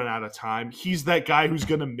just run out of time. He's that guy who's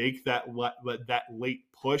going to make that late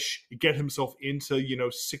push, get himself into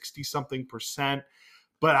 60-something %.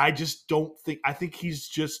 But I just don't think. I think he's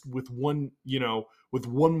just with one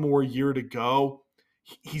more year to go.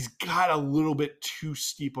 He's got a little bit too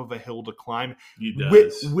steep of a hill to climb. He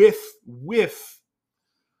does. With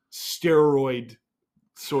steroid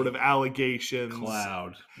sort of allegations.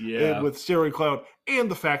 Cloud. Yeah. With steroid cloud.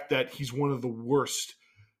 And the fact that he's one of the worst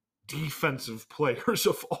defensive players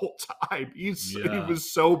of all time. He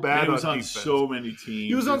was so bad on defense. He was on so many teams.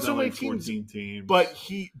 He was on so many teams.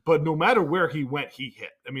 But no matter where he went, he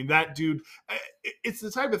hit. I mean, that dude, it's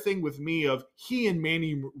the type of thing with me of he and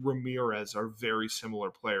Manny Ramirez are very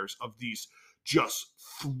similar players of these just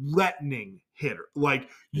threatening hitter.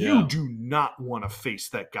 You do not want to face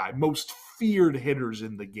that guy. Most feared hitters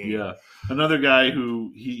in the game. Yeah. Another guy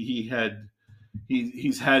who he's had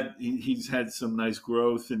some nice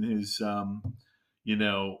growth in his and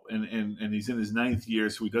he's in his 9th year,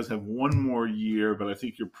 so he does have one more year, but I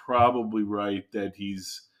think you're probably right that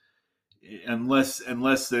he's unless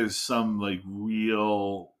there's some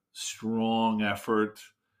real strong effort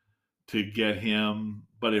to get him.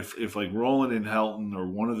 But if Rolen and Helton or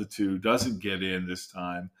one of the two doesn't get in this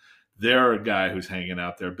time, they're a guy who's hanging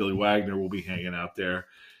out there. Billy Wagner will be hanging out there.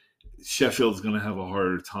 Sheffield's going to have a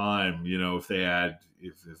harder time, if they add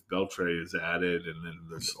if Beltre is added, and then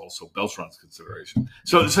there's also Beltran's consideration.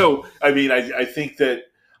 So I mean, I think that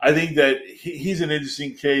he's an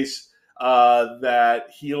interesting case that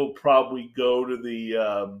he'll probably go to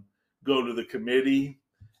the go to the committee,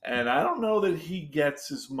 and I don't know that he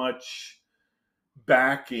gets as much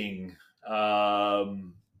backing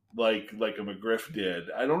like a McGriff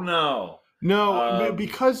did. I don't know. No,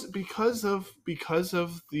 because of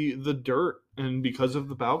the dirt and because of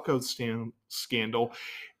the Balco scandal,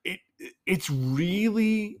 it's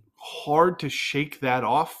really hard to shake that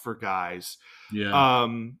off for guys. Yeah.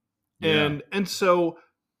 And so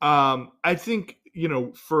I think,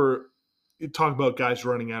 for talk about guys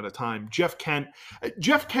running out of time, Jeff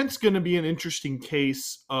Kent's going to be an interesting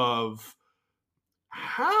case of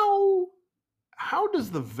how does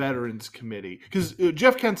the Veterans Committee, because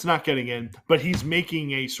Jeff Kent's not getting in, but he's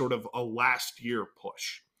making a sort of a last year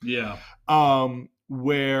push. Yeah.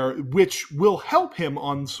 Which will help him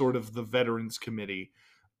on sort of the Veterans Committee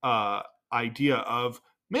idea of,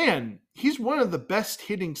 man, he's one of the best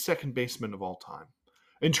hitting second basemen of all time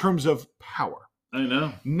in terms of power. I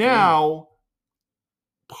know. Now,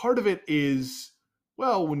 part of it is,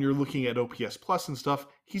 well, when you're looking at OPS plus and stuff,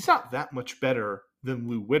 he's not that much better than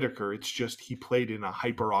Lou Whitaker. It's just he played in a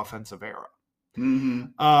hyper offensive era. Mm-hmm.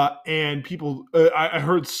 And people, I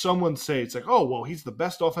heard someone say, it's like, oh, well, he's the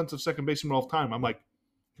best offensive second baseman of all time. I'm like,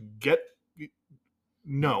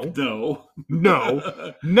 no,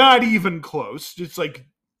 not even close. It's like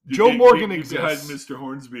Joe Morgan exists. Behind Mr.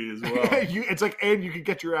 Hornsby as well. It's like, and you can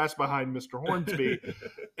get your ass behind Mr. Hornsby.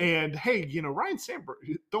 And hey, Ryan Sandberg,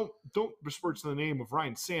 don't besmirch the name of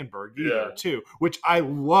Ryan Sandberg either, too, which I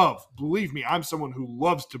love. Believe me, I'm someone who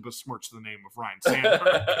loves to besmirch the name of Ryan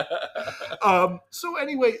Sandberg. So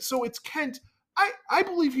anyway, so it's Kent. I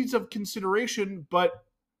believe he's of consideration, but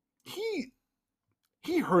he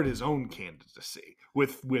hurt his own candidacy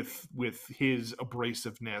with his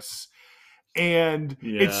abrasiveness. And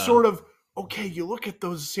it's sort of, okay, you look at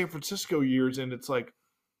those San Francisco years and it's like,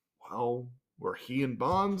 well, were he and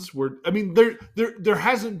Bonds? There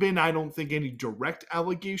hasn't been, I don't think, any direct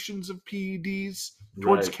allegations of PEDs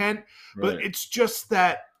towards Kent, but it's just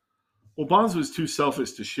that. Well, Bonds was too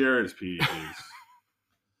selfish to share his PEDs.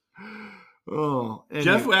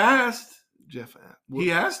 Jeff asked.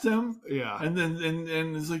 He asked him. Yeah. And then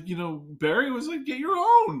and it's like, Barry was like, get your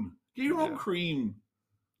own cream.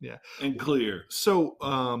 Yeah, and clear. So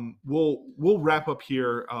we'll wrap up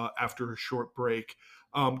here after a short break,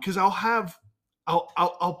 because I'll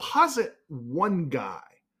posit one guy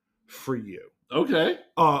for you. Okay.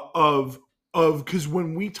 Because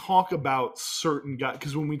when we talk about certain guys,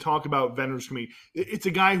 because when we talk about Veterans Committee, it's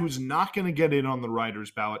a guy who's not going to get in on the writers'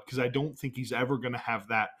 ballot because I don't think he's ever going to have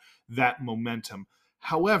that momentum.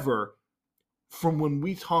 However, from when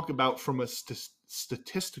we talk about from a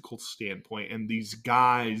statistical standpoint and these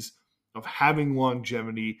guys of having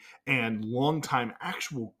longevity and long-time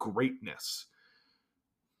actual greatness,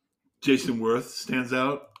 Jason Worth stands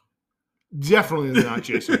out. Definitely not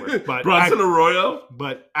Jason Worth, but Bronson Arroyo.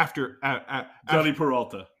 But after Johnny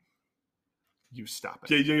Peralta, you stop it.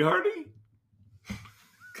 JJ Hardy.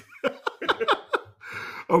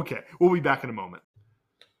 Okay, we'll be back in a moment.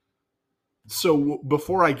 So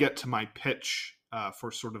before I get to my pitch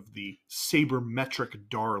for sort of the sabermetric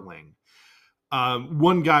darling,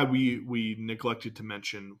 one guy we neglected to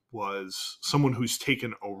mention was someone who's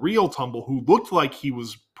taken a real tumble, who looked like he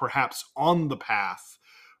was perhaps on the path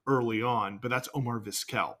early on, but that's Omar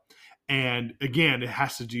Vizquel. And again, it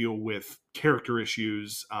has to deal with character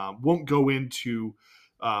issues. Won't go into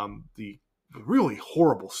the really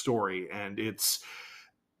horrible story, and it's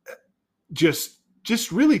just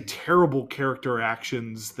really terrible character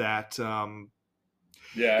actions that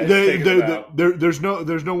there's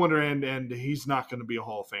no wonder, and he's not going to be a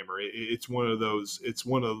Hall of Famer. It's one of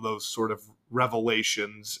those sort of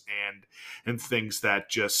revelations and things that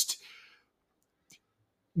just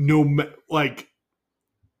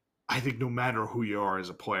I think no matter who you are as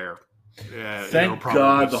a player, thank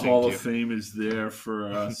God the Hall of Fame is there for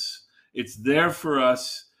us. It's there for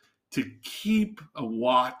us to keep a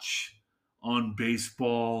watch on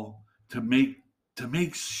baseball, to make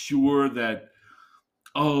sure that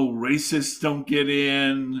racists don't get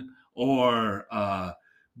in, or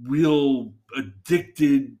real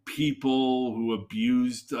addicted people who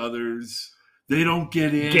abused others, they don't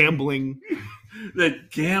get in. Gambling.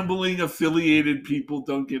 That gambling affiliated people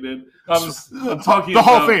don't get in. I'm talking the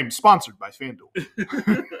Hall of Fame, sponsored by FanDuel.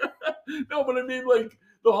 No, but I mean, like,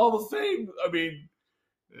 the Hall of Fame,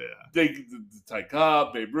 Ty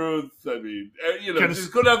Cobb, Babe Ruth,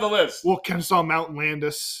 just go down the list. Well, Kennesaw Mountain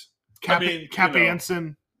Landis, Cap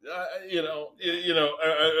Anson.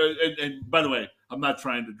 And by the way, I'm not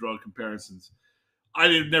trying to draw comparisons. I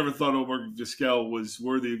never thought Omar Vizquel was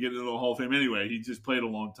worthy of getting into the Hall of Fame anyway. He just played a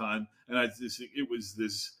long time, and it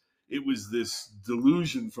it was this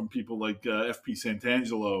delusion from people like F.P.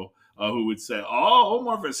 Santangelo, who would say, "Oh,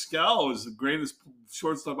 Omar Vizquel is the greatest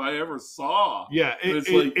shortstop I ever saw." Yeah,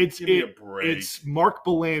 it's give me a break. It's Mark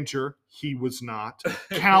Belanger. He was not.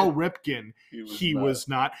 Cal Ripken. he was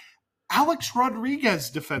not. Alex Rodriguez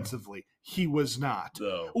defensively. He was not.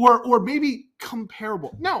 No. Or maybe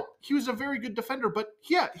comparable. No, he was a very good defender, but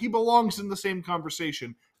yeah, he belongs in the same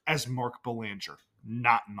conversation as Mark Belanger.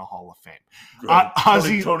 Not in the Hall of Fame.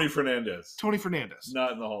 Tony Fernandez. Tony Fernandez.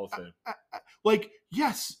 Not in the Hall of Fame.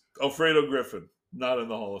 Yes. Alfredo Griffin. Not in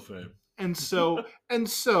the Hall of Fame. And so,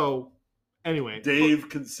 anyway. Dave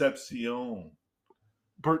Concepcion.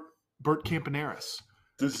 Bert Campaneris.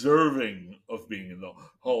 Deserving of being in the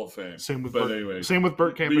Hall of Fame. Same with Bert Campaneris.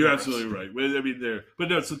 You're absolutely right. I mean,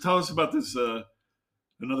 so tell us about this,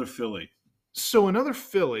 another Philly. So another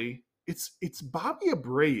Philly, it's Bobby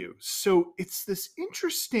Abreu. So it's this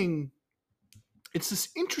interesting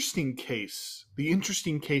case, the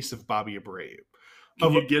interesting case of Bobby Abreu.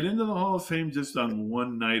 Can you get into the Hall of Fame just on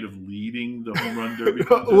one night of leading the home run derby?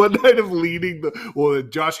 One night of leading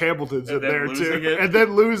Josh Hamilton's in there too, and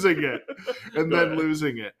then losing it,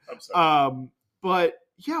 I'm sorry. But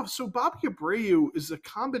yeah, so Bobby Abreu is a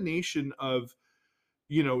combination of,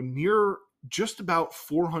 near just about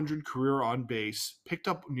 400 career on base, picked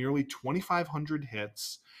up nearly 2,500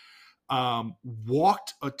 hits,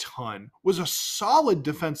 walked a ton, was a solid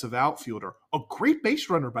defensive outfielder, a great base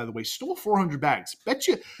runner, by the way, stole 400 bags. Bet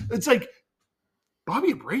you it's like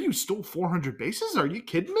Bobby Abreu stole 400 bases? Are you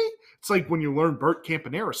kidding me? It's like when you learn Bert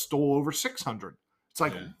Campaneris stole over 600. It's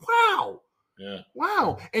like, wow. Yeah.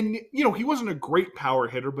 Wow. And, he wasn't a great power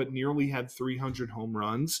hitter, but nearly had 300 home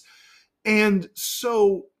runs. And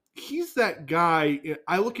so he's that guy.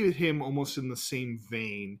 I look at him almost in the same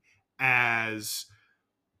vein as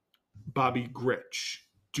Bobby Grich,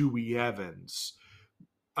 Dewey Evans,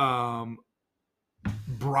 Brian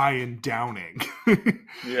Downing,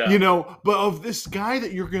 but of this guy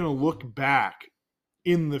that you're going to look back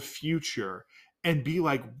in the future and be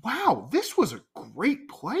like, wow, this was a great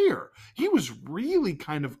player. He was really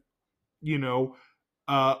kind of,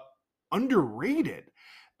 underrated,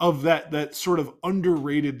 of that sort of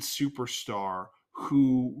underrated superstar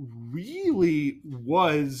who really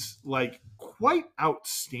was quite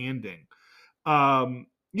outstanding. And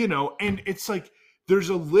it's like, there's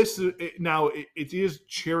a list of, now it is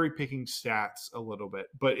cherry picking stats a little bit,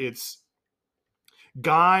 but it's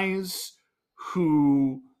guys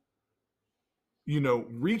who,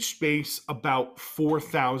 reached base about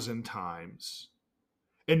 4,000 times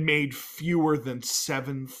and made fewer than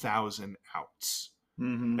 7,000 outs.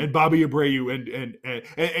 Mm-hmm. And Bobby Abreu and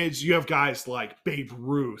as you have guys like Babe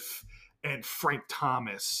Ruth and Frank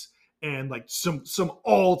Thomas and some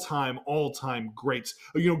all-time greats,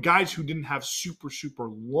 guys who didn't have super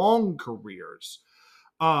long careers,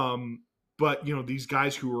 but these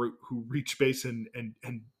guys who reach base and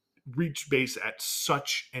reach base at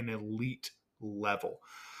such an elite level.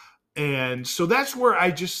 And so that's where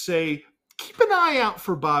I just say keep an eye out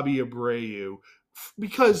for Bobby Abreu.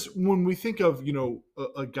 Because when we think of,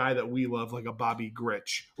 a guy that we love, like a Bobby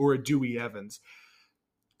Grich or a Dewey Evans,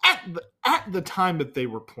 at the time that they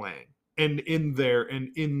were playing and in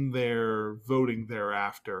their voting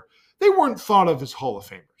thereafter, they weren't thought of as Hall of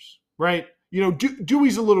Famers, right?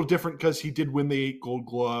 Dewey's a little different because he did win the 8 Gold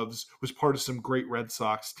Gloves, was part of some great Red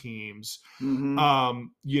Sox teams, mm-hmm.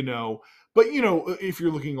 But if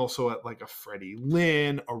you're looking also at like a Freddie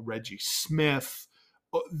Lynn, a Reggie Smith,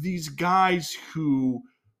 these guys who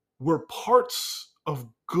were parts of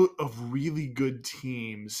really good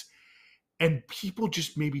teams, and people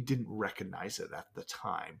just maybe didn't recognize it at the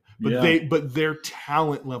time. But their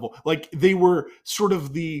talent level, they were sort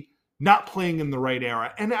of the not playing in the right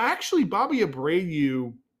era. And actually, Bobby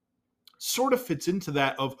Abreu sort of fits into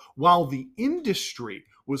that of, while the industry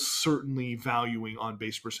was certainly valuing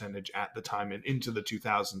on-base percentage at the time and into the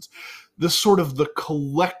 2000s, the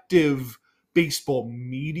collective baseball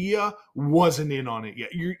media wasn't in on it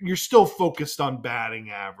yet. You're still focused on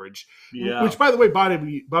batting average, which, by the way,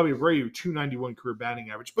 Bobby Abreu, 291 career batting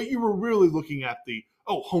average, but you were really looking at the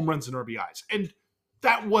home runs and RBIs, and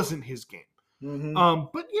that wasn't his game.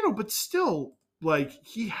 Mm-hmm. But still,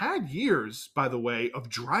 he had years, by the way, of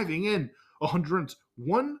driving in 100 runs.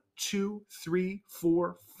 1, 2, 3,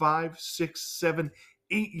 4, 5, 6, 7,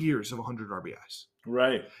 8 years of 100 RBIs.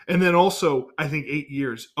 Right. And then also, I think 8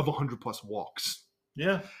 years of 100 plus walks.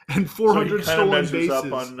 Yeah. And 400 stolen bases.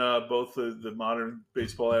 Up on both the modern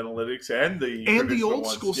baseball analytics and the old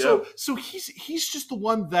ones. school. Yeah. So he's just the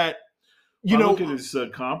one that You I know, look at his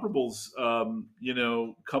comparables.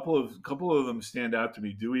 Couple of them stand out to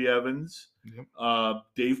me: Dewey Evans, yep.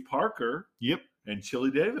 Dave Parker, Yep. and Chili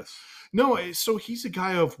Davis. No, so he's a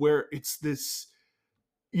guy of where it's this,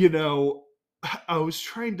 you know, I was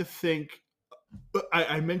trying to think.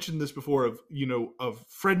 I mentioned this before of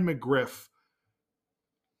Fred McGriff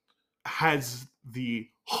has the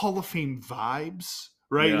Hall of Fame vibes,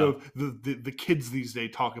 right? Yeah. Of the kids these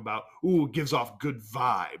days talk about, ooh, it gives off good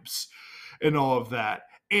vibes and all of that.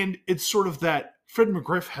 And it's sort of that Fred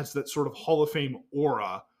McGriff has that sort of Hall of Fame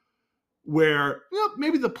aura where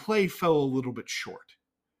maybe the play fell a little bit short.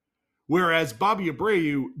 Whereas Bobby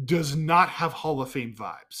Abreu does not have Hall of Fame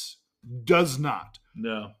vibes. Does not.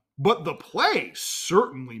 No. But the play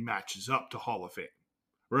certainly matches up to Hall of Fame.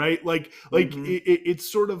 Right? Like Mhm.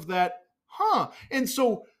 it's sort of that, And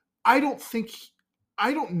so I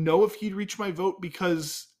don't know if he'd reach my vote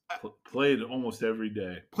because Played almost every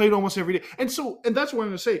day. played almost every day. And that's what I'm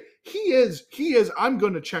going to say. He is, I'm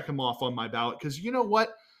going to check him off on my ballot because you know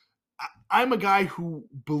what? I'm a guy who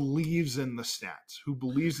believes in the stats, who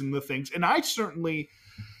believes in the things. And I certainly,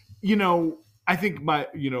 I think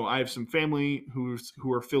I have some family who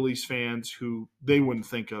are Phillies fans who they wouldn't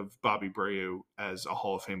think of Bobby Abreu as a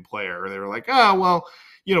Hall of Fame player. They were like, oh, well,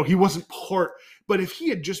 he wasn't part. But if he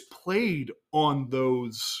had just played on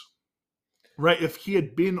those, right, if he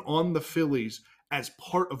had been on the Phillies as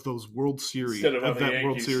part of those World Series, Instead of on the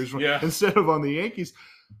World Yankees. Series, Yeah. instead of on the Yankees,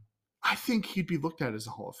 I think he'd be looked at as a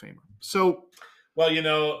Hall of Famer. So, well,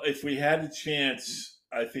 if we had a chance,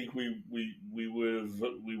 I think we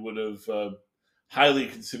would have highly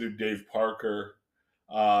considered Dave Parker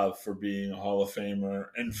for being a Hall of Famer.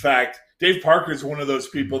 In fact, Dave Parker is one of those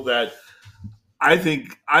people that I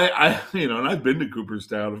think and I've been to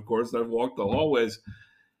Cooperstown, of course. I've walked the hallways,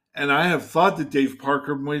 and I have thought that Dave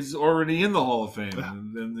Parker was already in the Hall of Fame,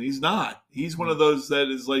 and he's not. He's one of those that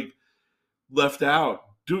is like left out.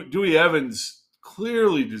 Dewey Evans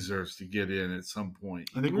clearly deserves to get in at some point.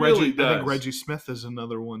 I think really does. I think Reggie Smith is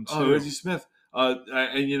another one too. Oh, Reggie Smith.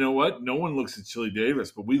 And you know what? No one looks at Chili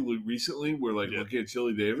Davis, but we recently were looking at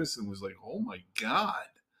Chili Davis and was like, oh my God,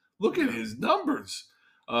 look at his numbers.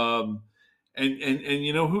 And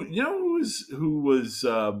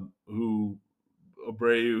who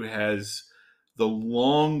Abreu has the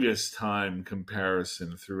longest time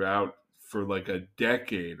comparison throughout for like a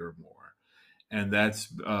decade or more. And that's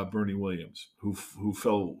Bernie Williams, who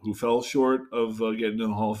fell short of getting in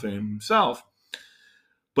the Hall of Fame himself.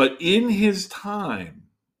 But in his time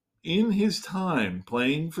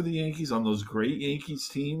playing for the Yankees on those great Yankees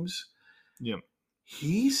teams,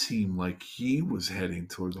 he seemed like he was heading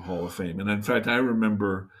toward the Hall of Fame. And in fact, I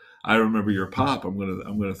remember your pop. I'm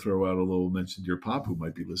gonna throw out a little mention to your pop, who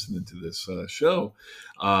might be listening to this show.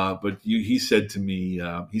 But he said to me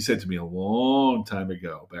a long time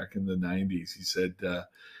ago, back in the '90s, he said,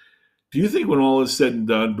 do you think when all is said and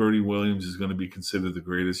done, Bernie Williams is going to be considered the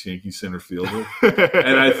greatest Yankee center fielder?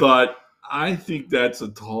 And I thought, I think that's a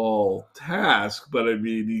tall task. But I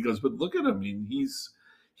mean, he goes, but look at him. I mean,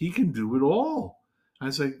 he can do it all. I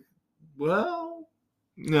was like, well,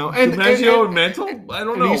 no, and mental. I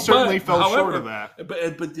don't know. He certainly fell short of that.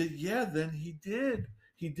 But then he did.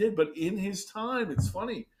 He did. But in his time, it's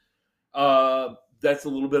funny. That's a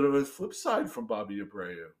little bit of a flip side from Bobby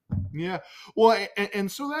Abreu. Yeah. Well, and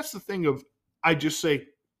so that's the thing of, I just say,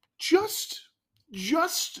 just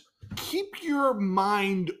keep your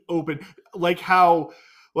mind open. Like how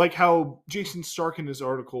Jason Stark in his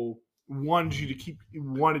article wanted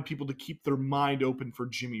people to keep their mind open for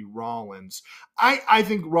Jimmy Rollins. I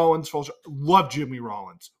think Rollins falls short. Love Jimmy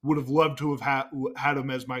Rollins. Would have loved to have had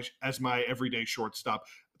him as my everyday shortstop.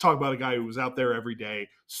 Talk about a guy who was out there every day,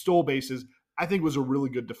 stole bases. I think was a really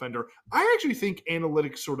good defender. I actually think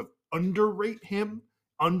analytics sort of underrate him.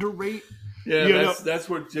 Yeah, that's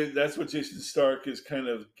what Jason Stark is kind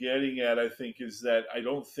of getting at. I think is that I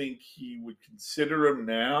don't think he would consider him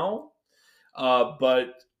now,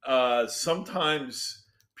 but sometimes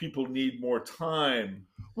people need more time.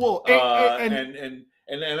 Well, and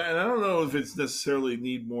I don't know if it's necessarily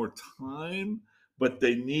need more time, but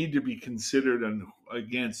they need to be considered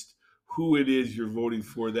against who it is you're voting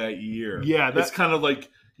for that year. Yeah, it's kind of like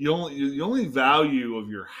the only value of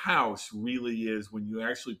your house really is when you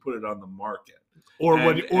actually put it on the market, or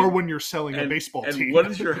when you're selling a baseball team. And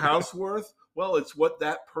what is your house worth? Well, it's what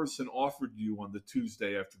that person offered you on the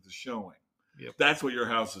Tuesday after the showing. Yep. That's what your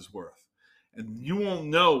house is worth, and you won't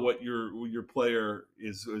know what your player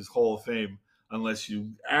is Hall of Fame unless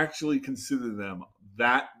you actually consider them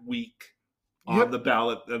that week on the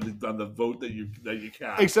ballot, on the vote that you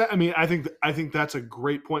cast. Exactly. I mean, I think that's a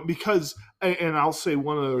great point because, and I'll say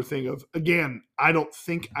one other thing of, again, I don't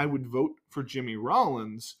think I would vote for Jimmy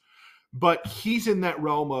Rollins, but he's in that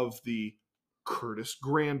realm of the Curtis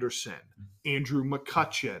Granderson, Andrew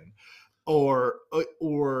McCutcheon, or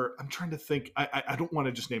I'm trying to think. I don't want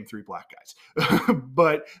to just name 3 black guys,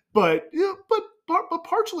 but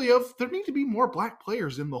partially of there need to be more black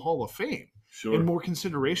players in the Hall of Fame. Sure. And more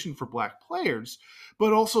consideration for black players,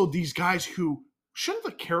 but also these guys who shouldn't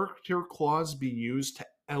the character clause be used to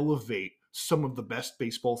elevate some of the best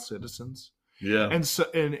baseball citizens? Yeah, and so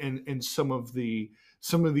and some of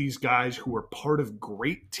these guys who are part of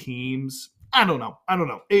great teams. I don't know.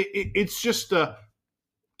 It's just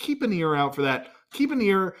keep an ear out for that. Keep an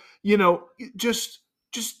ear. Just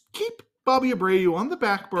keep Bobby Abreu on the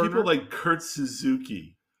back burner. People like Kurt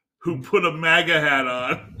Suzuki who put a MAGA hat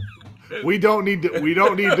on. We don't need to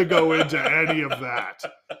go into any of that.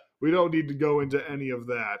 We don't need to go into any of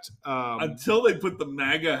that. Until they put the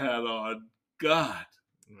MAGA hat on, God.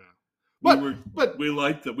 Yeah. But we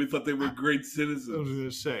liked them. We thought they were great citizens. I was going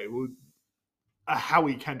to say,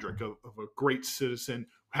 Howie Kendrick, of a great citizen,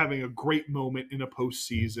 having a great moment in a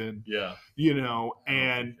postseason. Yeah.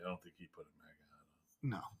 And I don't think he put a MAGA hat on.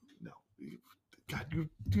 No. God,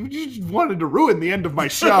 you just wanted to ruin the end of my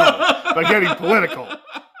show by getting political.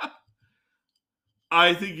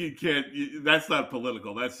 I think you can't. That's not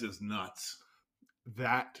political. That's just nuts.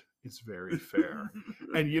 That is very fair.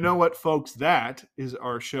 And you know what, folks? That is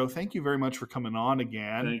our show. Thank you very much for coming on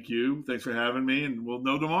again. Thank you. Thanks for having me, and we'll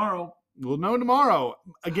know tomorrow.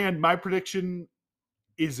 Again, my prediction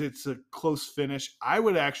is it's a close finish. I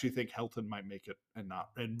would actually think Helton might make it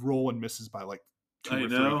and Rolen misses by like 2 or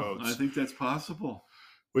 3 votes. I think that's possible.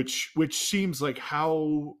 Which seems like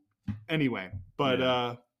how anyway.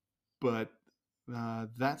 But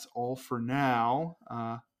that's all for now.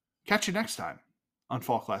 Catch you next time on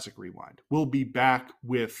Fall Classic Rewind. We'll be back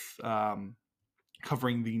with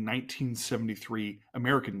covering the 1973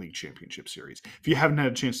 American League Championship Series. If you haven't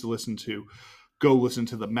had a chance to go listen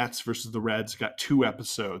to the Mets versus the Reds. Got 2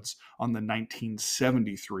 episodes on the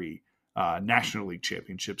 1973 National League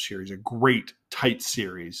Championship Series. A great, tight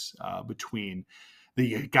series between the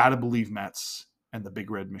You Gotta Believe Mets and the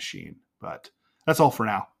Big Red Machine. But that's all for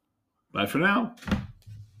now. Bye for now.